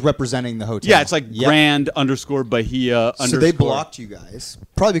 that was representing the hotel. Yeah, it's like Yep. Grand_Bahia. So they blocked you guys,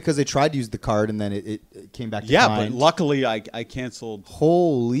 probably because they tried to use the card and then it came back. Yeah, declined. but luckily I canceled.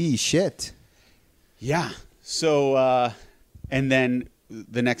 Holy shit! Yeah. So and then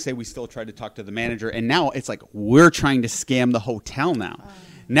the next day we still tried to talk to the manager, and now it's like we're trying to scam the hotel now.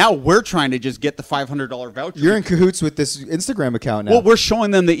 Now we're trying to just get the $500 voucher. You're in cahoots with this Instagram account now. Well, we're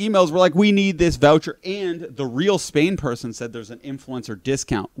showing them the emails. We're like, we need this voucher. And the real Spain person said there's an influencer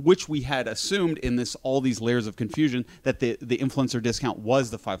discount, which we had assumed in all these layers of confusion that the influencer discount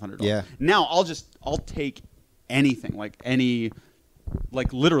was the $500. Yeah. Now I'll take anything,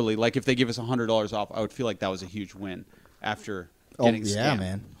 literally, if they give us $100 off, I would feel like that was a huge win after getting scammed.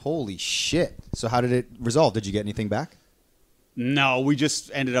 man. Holy shit! So how did it resolve? Did you get anything back? No, we just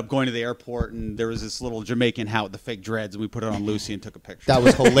ended up going to the airport, and there was this little Jamaican hat with the fake dreads, and we put it on Lucy and took a picture. That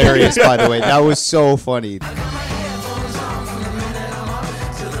was hilarious, by the way. That was so funny.